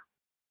unrelated?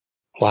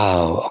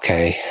 Wow.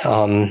 Okay.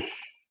 A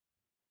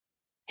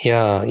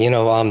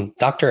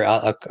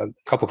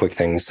couple quick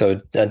things. So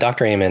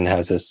Dr. Amen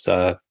has this,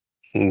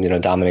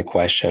 dominant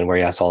question where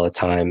he asks all the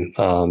time.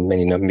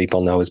 Many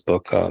people know his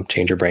book,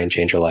 Change Your Brain,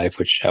 Change Your Life,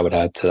 which I would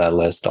add to that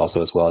list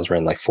also as well. He's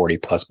written like 40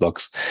 plus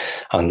books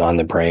on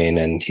the brain,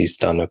 and he's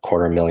done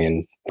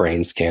 250,000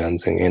 brain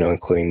scans, and,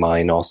 including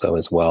mine also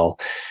as well.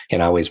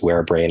 And I always wear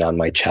a brain on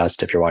my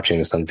chest. If you're watching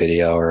this on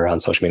video or on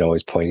social media,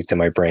 always pointing to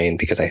my brain,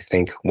 because I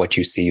think what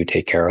you see, you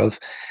take care of.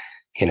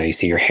 You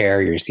see your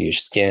hair, you see your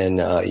skin,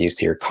 you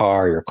see your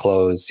car, your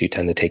clothes, you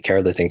tend to take care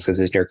of the things because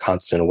it's your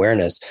constant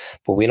awareness,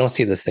 but we don't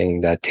see the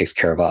thing that takes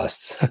care of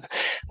us,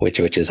 which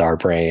is our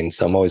brain.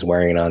 So I'm always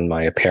wearing it on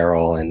my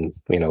apparel, and,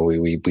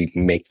 we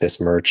make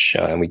this merch,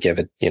 and we give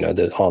it,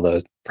 all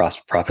the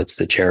profits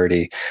to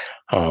charity,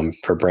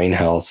 for brain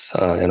health,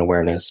 and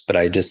awareness. But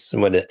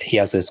he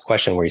has this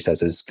question where he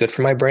says, is this good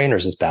for my brain or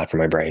is this bad for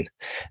my brain?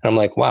 And I'm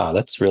like, wow,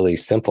 that's really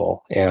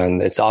simple.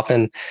 And it's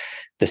often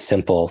the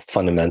simple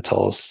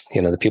fundamentals.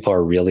 The people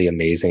are really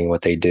amazing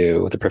what they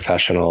do. The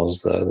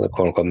professionals, the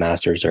quote unquote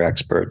masters or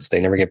experts,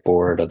 they never get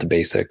bored of the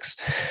basics.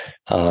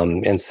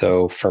 And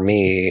so for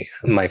me,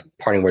 my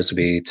parting words would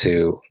be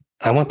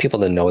I want people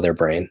to know their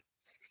brain.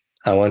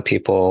 I want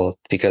people,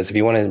 because if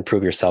you want to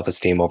improve your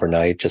self-esteem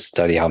overnight, just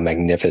study how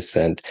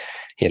magnificent,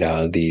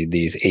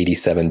 these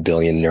 87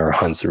 billion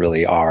neurons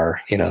really are,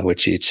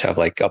 which each have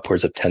like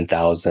upwards of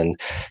 10,000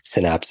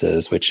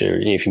 synapses, which are,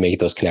 if you make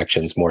those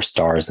connections, more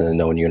stars in the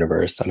known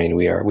universe. I mean,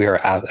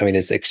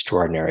 it's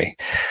extraordinary.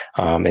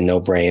 And no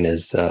brain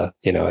is,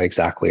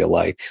 exactly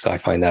alike. So I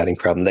find that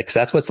incredible, because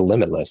that's what's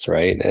limitless,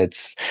 right?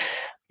 It's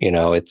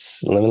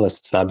limitless.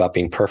 It's not about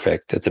being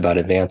perfect. It's about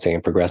advancing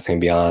and progressing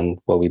beyond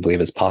what we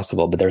believe is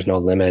possible. But there's no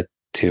limit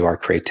to our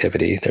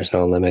creativity. There's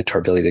no limit to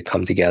our ability to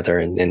come together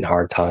in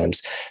hard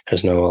times.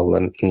 There's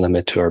no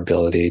limit to our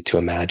ability to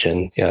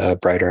imagine a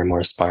brighter and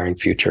more aspiring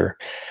future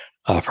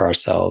for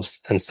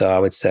ourselves. And so I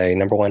would say,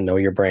 number one, know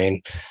your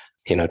brain,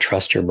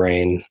 trust your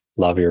brain,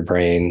 love your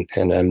brain,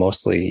 and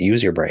mostly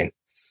use your brain.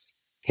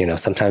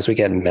 Sometimes we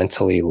get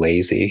mentally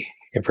lazy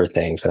for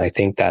things. And I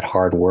think that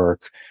hard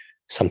work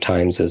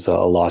sometimes is a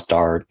lost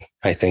art.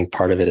 I think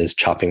part of it is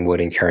chopping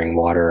wood and carrying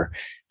water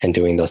and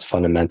doing those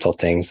fundamental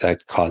things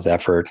that cause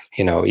effort,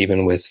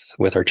 even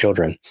with our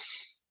children,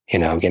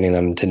 getting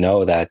them to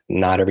know that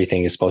not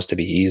everything is supposed to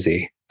be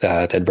easy,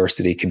 that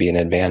adversity could be an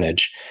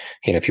advantage.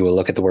 If you will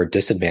look at the word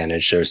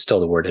disadvantage, there's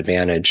still the word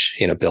advantage,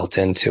 built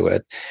into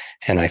it.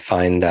 And I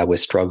find that with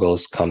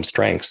struggles come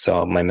strength.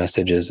 So my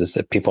message is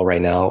that people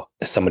right now,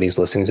 if somebody's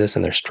listening to this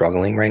and they're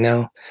struggling right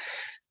now,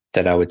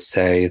 that I would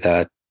say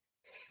that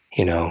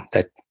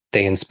that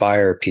they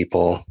inspire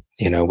people,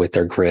 with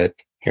their grit.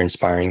 You're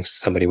inspiring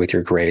somebody with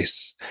your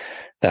grace,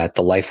 that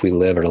the life we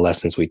live are the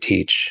lessons we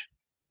teach,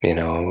 when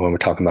we're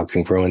talking about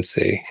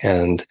congruency.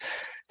 And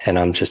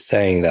I'm just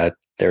saying that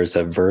there's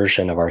a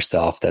version of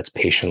ourselves that's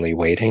patiently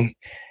waiting.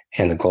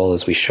 And the goal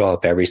is we show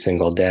up every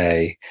single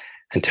day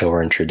until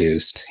we're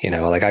introduced.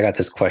 Like I got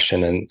this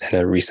question in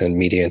a recent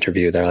media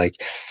interview. They're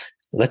like,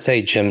 let's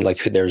say, Jim, like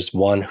who's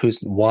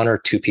one or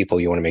two people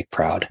you want to make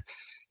proud.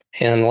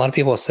 And a lot of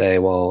people say,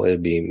 well,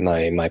 it'd be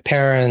my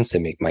parents,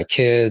 it'd be my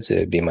kids,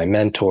 it'd be my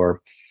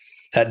mentor.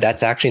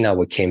 That's actually not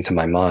what came to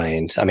my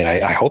mind. I mean,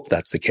 I hope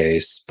that's the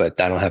case,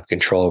 but I don't have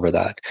control over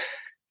that.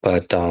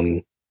 But,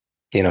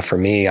 for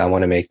me, I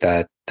want to make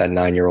that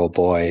 9-year-old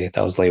boy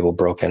that was labeled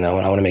broken. I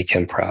want to make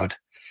him proud,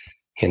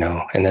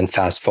 and then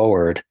fast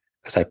forward,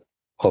 because I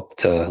hope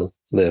to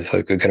live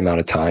a good amount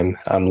of time.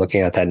 I'm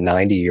looking at that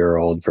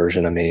 90-year-old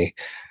version of me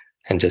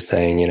and just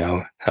saying,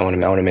 I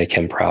want to make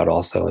him proud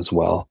also as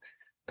well.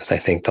 Because I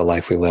think the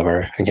life we live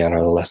are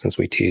the lessons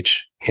we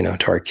teach,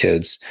 to our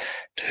kids,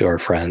 to our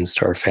friends,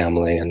 to our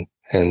family,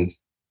 and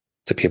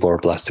to people we're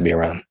blessed to be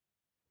around.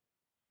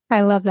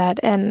 I love that.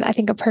 And I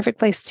think a perfect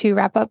place to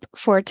wrap up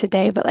for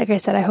today. But like I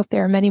said, I hope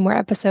there are many more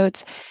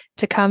episodes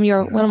to come.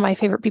 You're one of my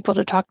favorite people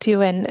to talk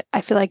to. And I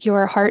feel like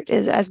your heart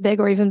is as big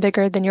or even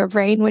bigger than your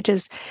brain, which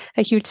is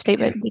a huge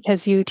statement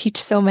because you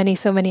teach so many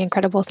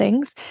incredible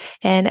things.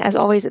 And as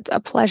always, it's a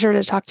pleasure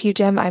to talk to you,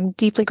 Jim. I'm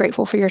deeply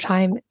grateful for your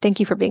time.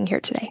 Thank you for being here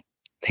today.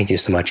 Thank you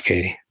so much,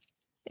 Katie.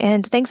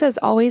 And thanks as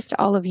always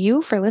to all of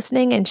you for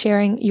listening and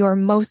sharing your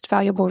most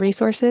valuable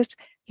resources,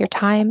 your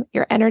time,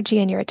 your energy,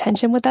 and your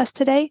attention with us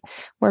today.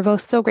 We're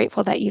both so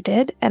grateful that you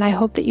did, and I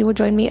hope that you will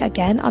join me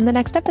again on the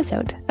next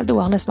episode of the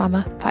Wellness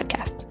Mama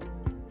podcast.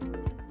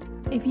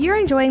 If you're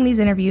enjoying these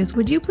interviews,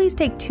 would you please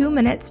take 2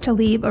 minutes to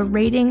leave a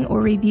rating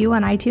or review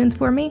on iTunes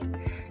for me?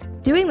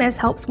 Doing this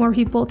helps more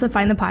people to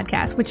find the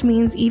podcast, which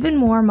means even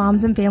more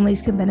moms and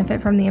families can benefit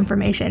from the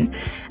information.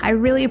 I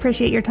really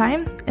appreciate your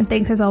time, and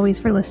thanks as always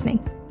for listening.